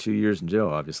wants to do 2 years in jail,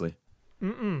 obviously.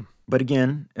 Mm-mm. But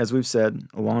again, as we've said,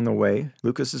 along the way,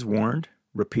 Lucas is warned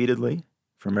repeatedly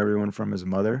from everyone, from his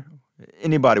mother.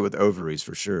 Anybody with ovaries,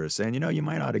 for sure, is saying, you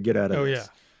might ought to get out of this.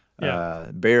 Yeah.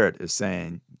 Barrett is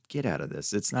saying, get out of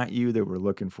this. It's not you that we're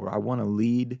looking for. I want to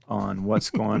lead on what's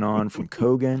going on from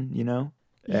Kogan,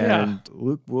 And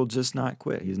Luke will just not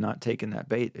quit. He's not taking that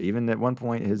bait. Even at one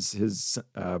point, his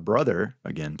brother,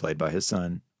 again played by his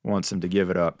son, wants him to give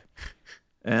it up.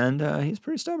 And he's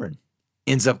pretty stubborn.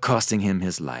 Ends up costing him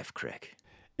his life, Craig.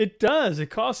 It does.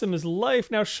 It costs him his life.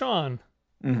 Now, Sean,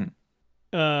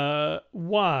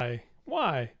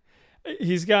 why?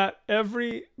 He's got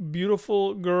every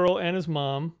beautiful girl and his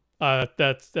mom.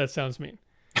 That sounds mean.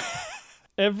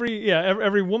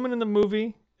 Every woman in the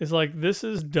movie is like, this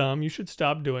is dumb. You should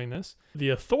stop doing this. The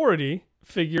authority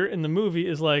figure in the movie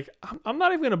is like, I'm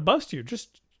not even going to bust you.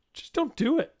 Just don't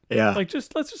do it. Yeah. Like,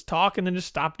 let's just talk and then just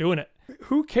stop doing it.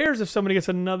 Who cares if somebody gets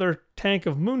another tank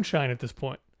of moonshine at this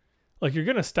point? Like, you're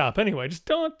going to stop anyway. Just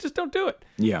don't do it.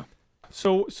 Yeah.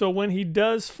 So when he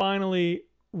does finally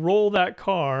roll that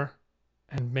car,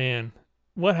 and man,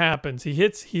 what happens? He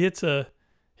hits a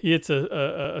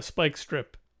spike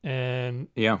strip and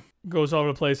goes all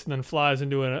over the place, and then flies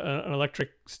into an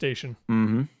electric station.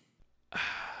 Mm-hmm.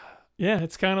 Yeah,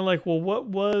 it's kind of like, well,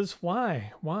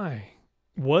 why?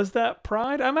 Was that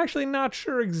pride? I'm actually not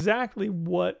sure exactly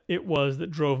what it was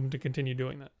that drove him to continue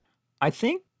doing that. I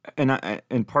think,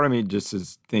 and part of me just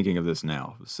is thinking of this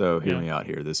now, so hear me out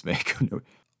here. This may go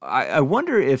I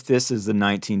wonder if this is the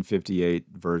 1958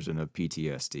 version of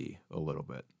PTSD a little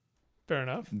bit. Fair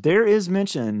enough. There is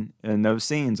mention in those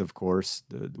scenes, of course,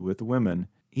 with the women.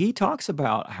 He talks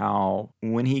about how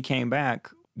when he came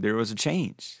back, there was a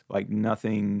change. Like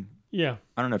nothing. Yeah.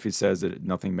 I don't know if he says that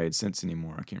nothing made sense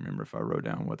anymore. I can't remember if I wrote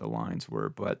down what the lines were,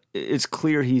 but it's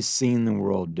clear he's seen the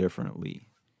world differently.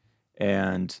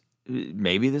 And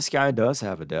maybe this guy does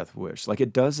have a death wish. Like,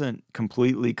 it doesn't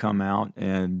completely come out,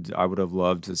 and I would have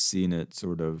loved to seen it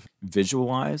sort of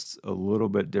visualized a little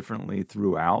bit differently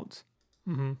throughout.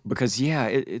 Mm-hmm. Because,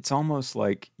 it's almost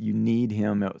like you need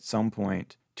him at some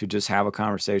point to just have a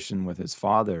conversation with his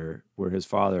father, where his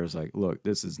father is like, look,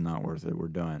 this is not worth it. We're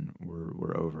done.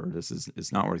 We're over.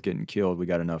 It's not worth getting killed. We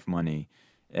got enough money.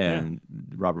 And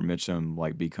Robert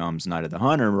Mitchum becomes Night of the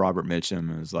Hunter. Robert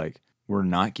Mitchum is like, we're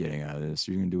not getting out of this.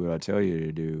 You're going to do what I tell you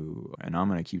to do, and I'm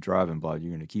going to keep driving, blah.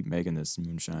 You're going to keep making this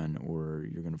moonshine, or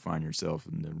you're going to find yourself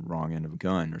in the wrong end of a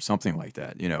gun or something like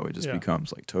that. It just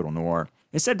becomes like total noir.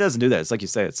 Instead, it doesn't do that. It's like you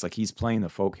say, it's like he's playing the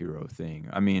folk hero thing.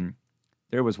 I mean,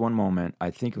 there was one moment, I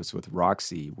think it was with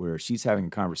Roxy, where she's having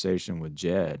a conversation with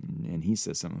Jed, and he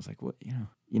says something like, "What,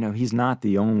 he's not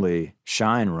the only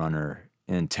shine runner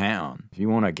in town. If you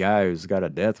want a guy who's got a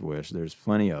death wish, there's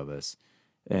plenty of us."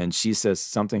 And she says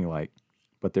something like,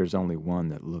 "But there's only one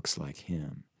that looks like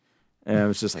him." And I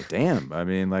was just like, damn. I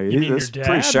mean, like, You mean it's your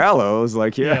pretty dad? shallow. I was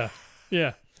like, yeah.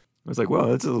 I was like,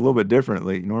 well, it's a little bit different.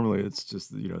 Like normally it's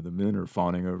just, the men are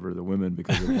fawning over the women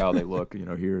because of how they look.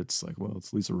 Here it's like, well, it's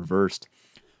at least reversed.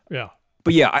 Yeah.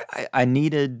 But yeah, I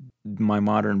needed my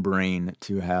modern brain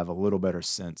to have a little better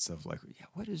sense of like, yeah,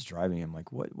 what is driving him?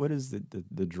 Like, what is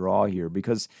the draw here?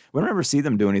 Because we don't ever see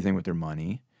them do anything with their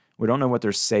money. We don't know what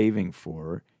they're saving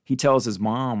for. He tells his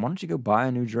mom, why don't you go buy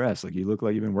a new dress? Like, you look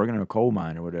like you've been working in a coal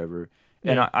mine or whatever.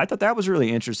 And Yeah. I thought that was really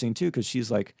interesting, too, because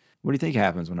she's like, what do you think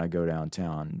happens when I go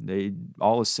downtown? They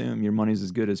all assume your money's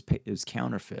as good as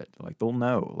counterfeit. Like, they'll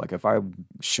know. Like, if I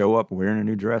show up wearing a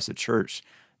new dress at church,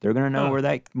 they're going to know where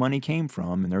that money came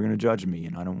from, and they're going to judge me,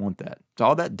 and I don't want that. So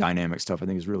all that dynamic stuff I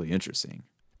think is really interesting.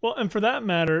 Well, and for that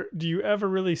matter, do you ever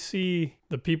really see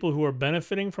the people who are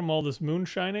benefiting from all this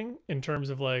moonshining in terms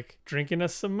of like drinking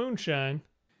us some moonshine?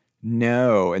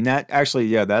 No, and that actually,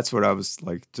 yeah, that's what I was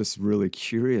like just really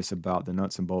curious about, the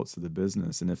nuts and bolts of the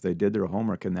business, and if they did their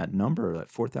homework, and that number, that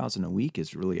 4,000 a week,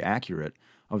 is really accurate.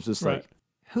 I was just like,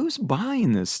 who's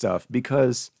buying this stuff?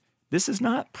 Because this is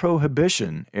not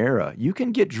prohibition era. You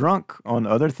can get drunk on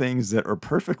other things that are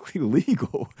perfectly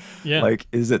legal. Yeah. Like,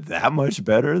 is it that much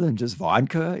better than just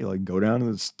vodka? You like go down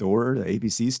to the store, the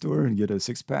ABC store, and get a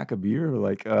 6-pack of beer?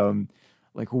 Like,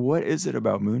 what is it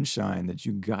about moonshine that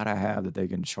you gotta have that they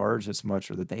can charge this much,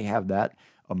 or that they have that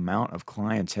amount of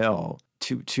clientele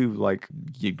to like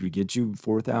get you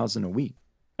 4,000 a week?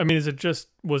 I mean,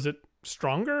 was it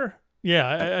stronger?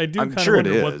 Yeah, I do I'm kind of sure it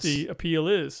wonder what is. the appeal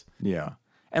is. Yeah.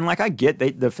 And like I get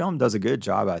the film does a good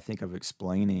job, I think, of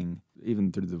explaining,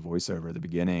 even through the voiceover at the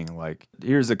beginning, like,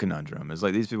 here's the conundrum. It's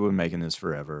like these people have been making this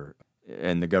forever,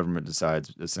 and the government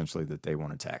decides essentially that they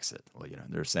want to tax it. Well,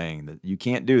 they're saying that you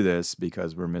can't do this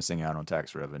because we're missing out on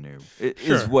tax revenue. It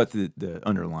is what the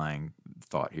underlying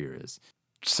thought here is.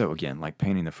 So again, like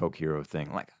painting the folk hero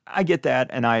thing, like I get that,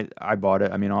 and I bought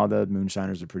it. I mean, all the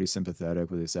moonshiners are pretty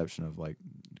sympathetic, with the exception of like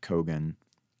Kogan.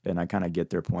 And I kind of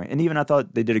get their point. And even I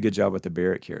thought they did a good job with the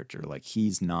Barrett character. Like,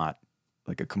 he's not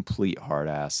like a complete hard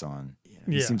ass on,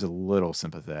 he seems a little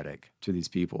sympathetic to these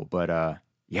people. But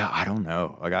yeah, I don't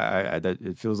know. Like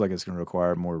it feels like it's going to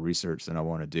require more research than I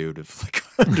want to do to like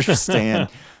understand.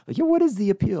 Like, yeah, what is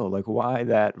the appeal? Like, why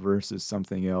that versus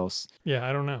something else? Yeah,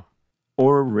 I don't know.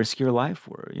 Or risk your life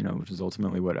for it, which is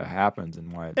ultimately what happens,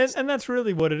 and why. And that's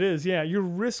really what it is. Yeah, you're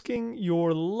risking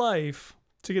your life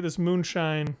to get this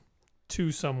moonshine to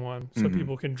someone so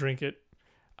people can drink it.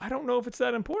 I don't know if it's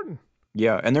that important.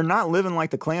 Yeah, and they're not living like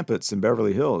the Clampetts in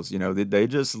Beverly Hills. They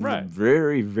just live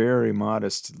very, very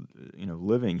modest,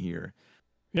 living here.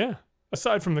 Yeah,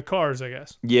 aside from the cars, I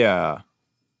guess. Yeah.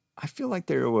 I feel like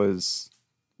there was,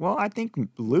 well, I think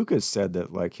Lucas said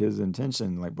that like his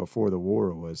intention, like before the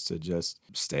war, was to just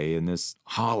stay in this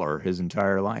holler his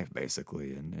entire life,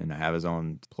 basically, and have his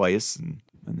own place, and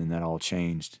then that all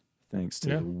changed thanks to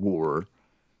the war.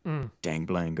 Dang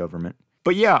blang government.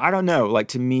 But yeah, I don't know. Like,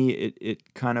 to me,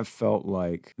 it kind of felt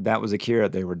like that was a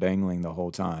carrot they were dangling the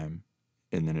whole time,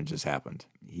 and then it just happened.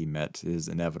 He met his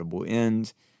inevitable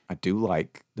end. I do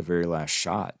like the very last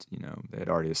shot. They had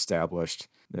already established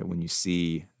that when you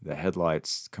see the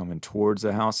headlights coming towards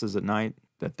the houses at night,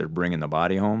 that they're bringing the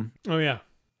body home. Oh, yeah.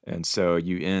 And so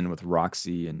you end with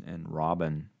Roxy and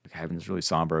Robin having this really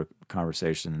somber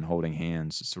conversation and holding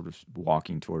hands, just sort of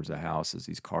walking towards the house as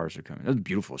these cars are coming. It was a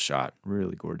beautiful shot,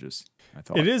 really gorgeous, I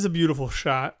thought. It is a beautiful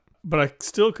shot, but I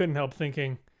still couldn't help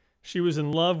thinking she was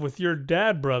in love with your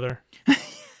dad, brother.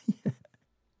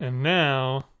 And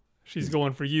now she's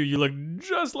going for you. You look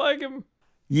just like him.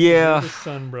 Yeah. You're the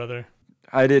son, brother.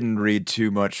 I didn't read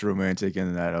too much romantic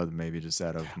in that, maybe just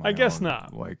out of my I guess own,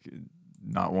 not. like,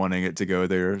 not wanting it to go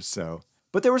there. So,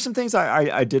 but there were some things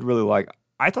I did really like.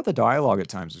 I thought the dialogue at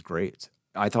times was great.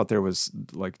 I thought there was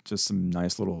like just some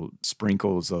nice little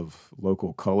sprinkles of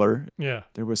local color. Yeah.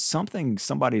 There was something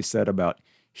somebody said about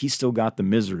he still got the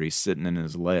misery sitting in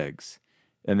his legs.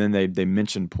 And then they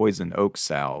mentioned poison oak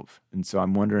salve. And so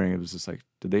I'm wondering, it was just like,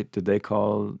 did they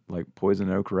call like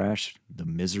poison oak rash the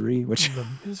misery? Which the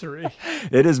misery.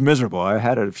 It is miserable. I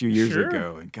had it a few years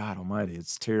ago, and God almighty,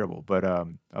 it's terrible. But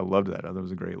I loved that. I thought it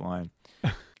was a great line.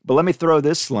 But let me throw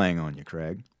this slang on you,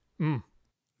 Craig.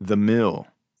 The mill.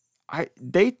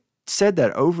 They said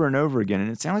that over and over again,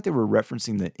 and it sounded like they were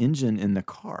referencing the engine in the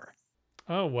car.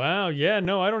 Oh, wow. Yeah,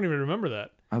 no, I don't even remember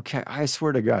that. Okay, I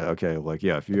swear to God. Okay, like,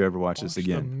 yeah, if you ever watch this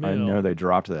again, I know they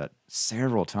dropped that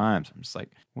several times. I'm just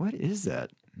like, what is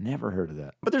that? Never heard of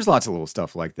that. But there's lots of little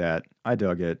stuff like that. I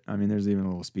dug it. I mean, there's even a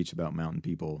little speech about mountain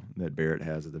people that Barrett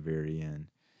has at the very end.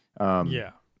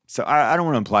 Yeah. So I don't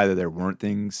want to imply that there weren't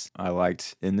things I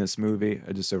liked in this movie.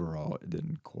 I just overall, it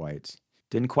didn't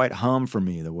quite hum for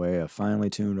me the way a finely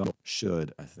tuned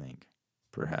should, I think,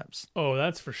 perhaps. Oh,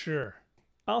 that's for sure.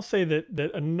 I'll say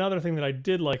that another thing that I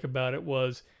did like about it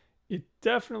was it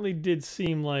definitely did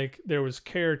seem like there was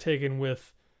care taken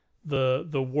with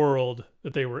the world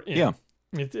that they were in. Yeah.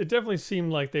 It definitely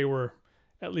seemed like they were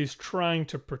at least trying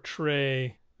to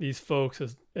portray these folks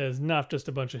as not just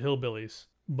a bunch of hillbillies,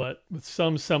 but with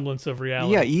some semblance of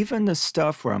reality. Yeah, even the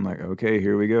stuff where I'm like, okay,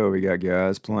 here we go. We got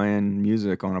guys playing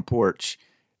music on a porch.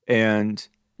 And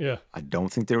yeah, I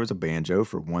don't think there was a banjo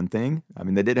for one thing. I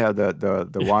mean, they did have the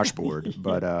washboard,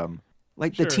 but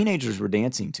like Sure. the teenagers were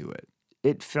dancing to it.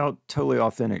 It felt totally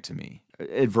authentic to me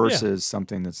versus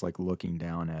something that's like looking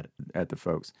down at the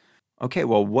folks. Okay,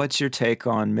 well, what's your take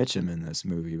on Mitchum in this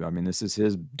movie? I mean, this is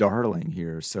his darling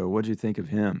here. So what'd you think of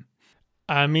him?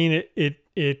 I mean,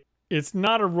 it's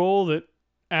not a role that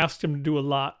asked him to do a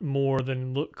lot more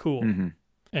than look cool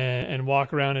and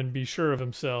walk around and be sure of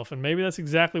himself. And maybe that's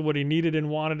exactly what he needed and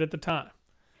wanted at the time.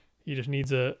 He just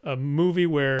needs a movie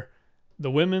where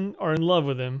the women are in love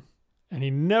with him and he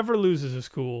never loses his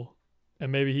cool,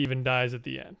 and maybe he even dies at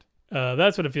the end.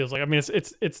 That's what it feels like. I mean,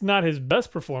 it's not his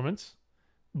best performance,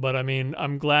 but I mean,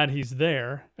 I'm glad he's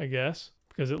there, I guess,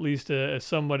 because at least as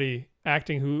somebody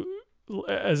acting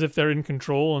as if they're in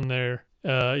control and they're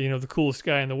the coolest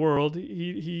guy in the world,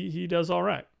 he does all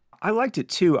right. I liked it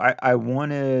too. I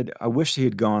wish he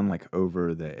had gone like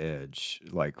over the edge,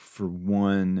 like for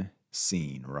one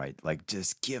scene, right? Like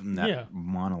just give him that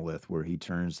monolith where he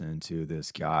turns into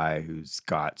this guy who's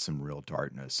got some real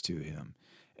darkness to him.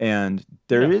 And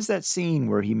there is that scene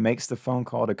where he makes the phone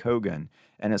call to Kogan,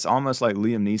 and it's almost like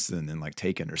Liam Neeson in like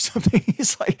Taken or something.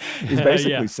 He's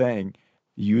basically saying,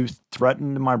 "You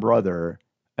threatened my brother,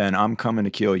 and I'm coming to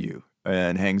kill you,"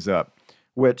 and hangs up.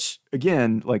 Which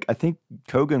again, like I think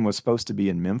Kogan was supposed to be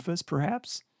in Memphis,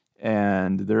 perhaps,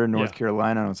 and they're in North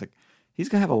Carolina. And I was like, he's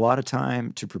gonna have a lot of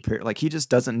time to prepare. Like he just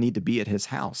doesn't need to be at his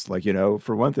house. Like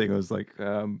for one thing, it was like,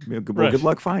 good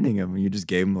luck finding him. And you just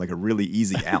gave him like a really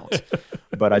easy out.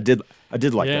 But I did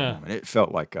like that moment. It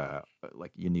felt like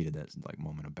you needed that like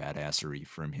moment of badassery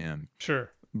from him.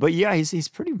 Sure. But yeah, he's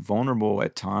pretty vulnerable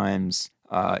at times.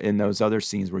 In those other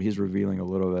scenes where he's revealing a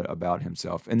little bit about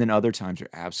himself. And then other times you're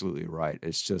absolutely right.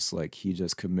 It's just like he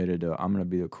just committed to, I'm going to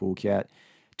be the cool cat,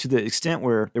 to the extent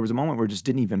where there was a moment where it just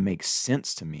didn't even make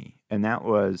sense to me. And that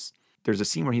was, there's a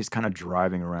scene where he's kind of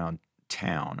driving around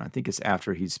town. I think it's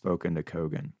after he's spoken to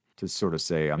Kogan to sort of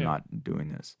say, I'm not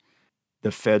doing this.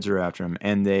 The feds are after him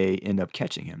and they end up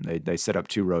catching him. They set up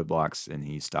 2 roadblocks and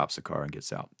he stops the car and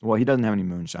gets out. Well, he doesn't have any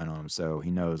moonshine on him, so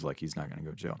he knows like he's not going to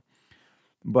go to jail.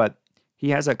 But he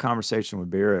has that conversation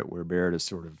with Barrett where Barrett is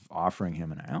sort of offering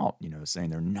him an out, saying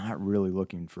they're not really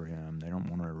looking for him. They don't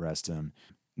want to arrest him.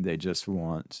 They just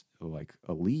want like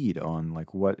a lead on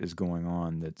like what is going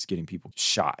on that's getting people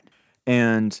shot.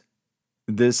 And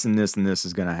this and this and this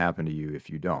is going to happen to you if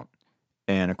you don't.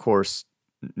 And of course,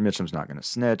 Mitchum's not going to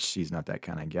snitch. He's not that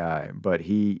kind of guy. But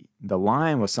the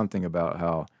line was something about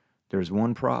how there's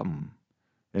one problem.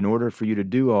 In order for you to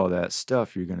do all that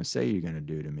stuff you're going to say you're going to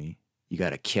do to me, you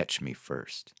got to catch me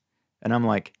first. And I'm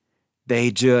like,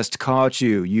 they just caught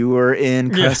you. You were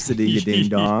in custody, you ding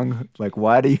dong. Like,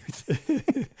 why do you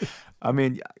I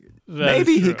mean,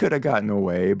 maybe he could have gotten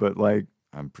away, but like,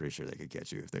 I'm pretty sure they could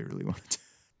catch you if they really wanted to.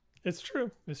 It's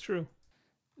true.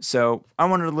 So I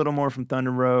wanted a little more from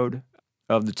Thunder Road.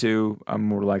 Of the two, I'm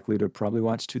more likely to probably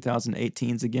watch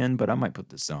 2018's again, but I might put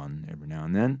this on every now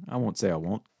and then. I won't say I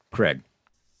won't. Craig.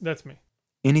 That's me.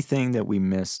 Anything that we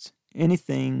missed?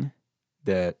 Anything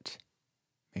that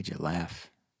made you laugh,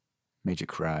 made you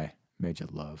cry, made you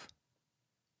love,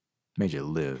 made you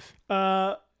live?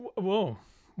 Whoa.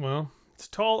 Well, it's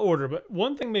a tall order, but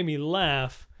one thing made me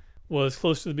laugh was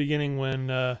close to the beginning when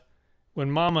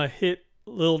Mama hit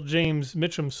little James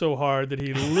Mitchum so hard that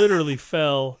he literally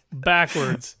fell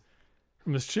backwards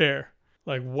from his chair.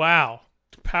 Like, wow,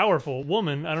 powerful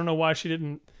woman. I don't know why she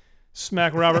didn't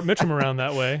smack Robert Mitchum around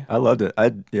that way. I loved it.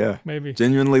 Maybe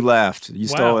genuinely laughed. You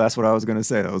stole. That's what I was going to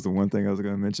say. That was the one thing I was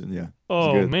going to mention. Yeah.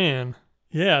 Oh man.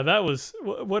 Yeah, that was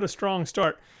what a strong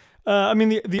start. I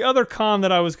mean, the other con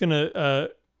that I was going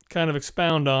to kind of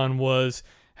expound on was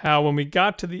how when we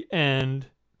got to the end,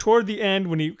 toward the end,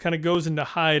 when he kind of goes into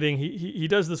hiding, he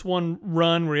does this one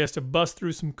run where he has to bust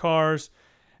through some cars.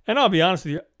 And I'll be honest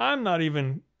with you, I'm not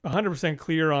even 100%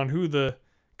 clear on who the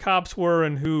cops were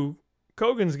and who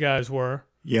Kogan's guys were.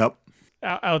 Yep.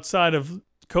 Outside of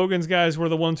Kogan's guys were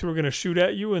the ones who were going to shoot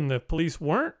at you and the police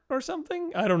weren't or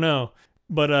something. I don't know.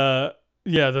 But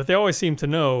that they always seem to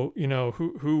know,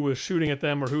 who was shooting at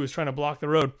them or who was trying to block the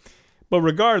road. But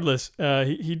regardless,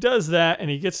 he does that and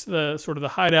he gets to the sort of the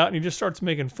hideout and he just starts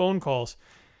making phone calls.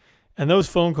 And those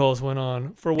phone calls went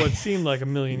on for what seemed like a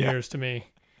million years to me.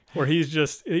 where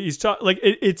he's talking like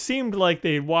it seemed like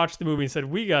they watched the movie and said,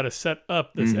 we got to set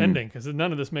up this ending because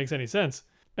none of this makes any sense.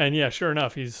 And yeah, sure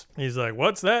enough, he's like,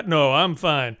 what's that? No, I'm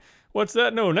fine. What's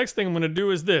that? No, next thing I'm going to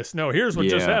do is this. No, here's what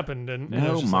just happened. And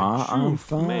no, Ma, like, I'm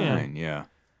fine. Man. Yeah.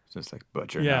 It's just like,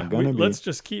 but you're not going to be. Let's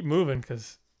just keep moving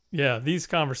because, these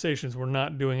conversations were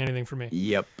not doing anything for me.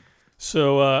 Yep.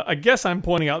 So I guess I'm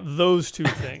pointing out those two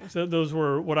things. Those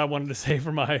were what I wanted to say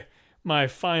for my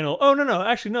final. Oh, no.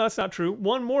 Actually, no, that's not true.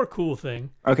 One more cool thing.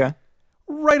 Okay.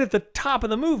 Right at the top of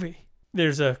the movie,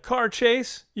 there's a car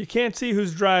chase. You can't see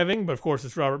who's driving, but of course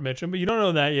it's Robert Mitchum, but you don't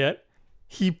know that yet.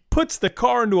 He puts the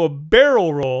car into a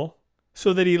barrel roll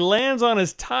so that he lands on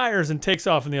his tires and takes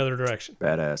off in the other direction.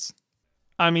 Badass.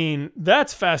 I mean,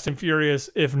 that's Fast and Furious,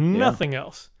 if nothing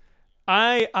else.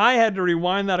 I had to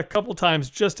rewind that a couple times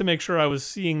just to make sure I was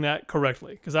seeing that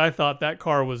correctly because I thought that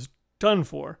car was done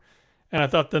for. And I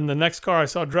thought then the next car I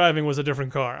saw driving was a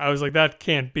different car. I was like, that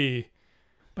can't be.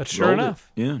 But sure enough,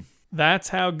 that's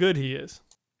how good he is.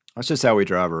 That's just how we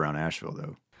drive around Asheville,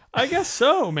 though. I guess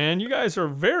so, man. You guys are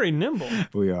very nimble.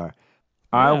 We are.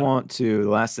 Yeah. The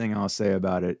last thing I'll say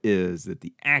about it is that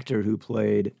the actor who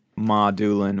played Ma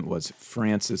Doolin was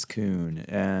Frances Kuhn,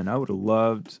 and I would have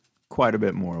loved quite a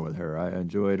bit more with her. I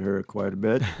enjoyed her quite a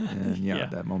bit, and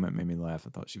that moment made me laugh.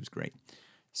 I thought she was great.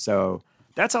 So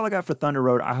that's all I got for Thunder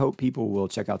Road. I hope people will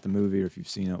check out the movie, or if you've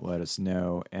seen it, let us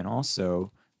know. And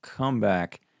also come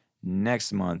back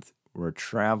next month. We're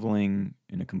traveling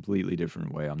in a completely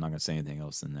different way. I'm not going to say anything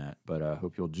else than that, but I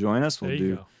hope you'll join us. We'll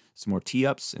do some more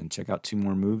tee-ups and check out 2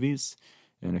 more movies.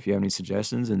 And if you have any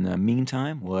suggestions in the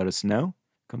meantime, let us know.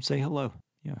 Come say hello.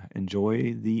 Yeah,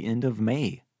 enjoy the end of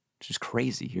May, which is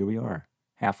crazy. Here we are,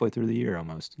 halfway through the year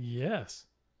almost. Yes.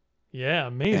 Yeah,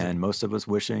 amazing. And most of us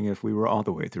wishing if we were all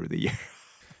the way through the year.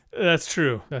 That's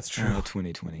true.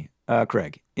 2020.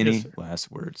 Craig, any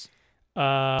last words?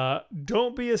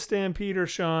 Don't be a stampeder,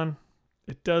 Sean.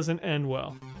 It doesn't end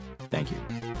well. Thank you.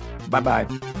 Bye-bye.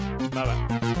 Bye-bye.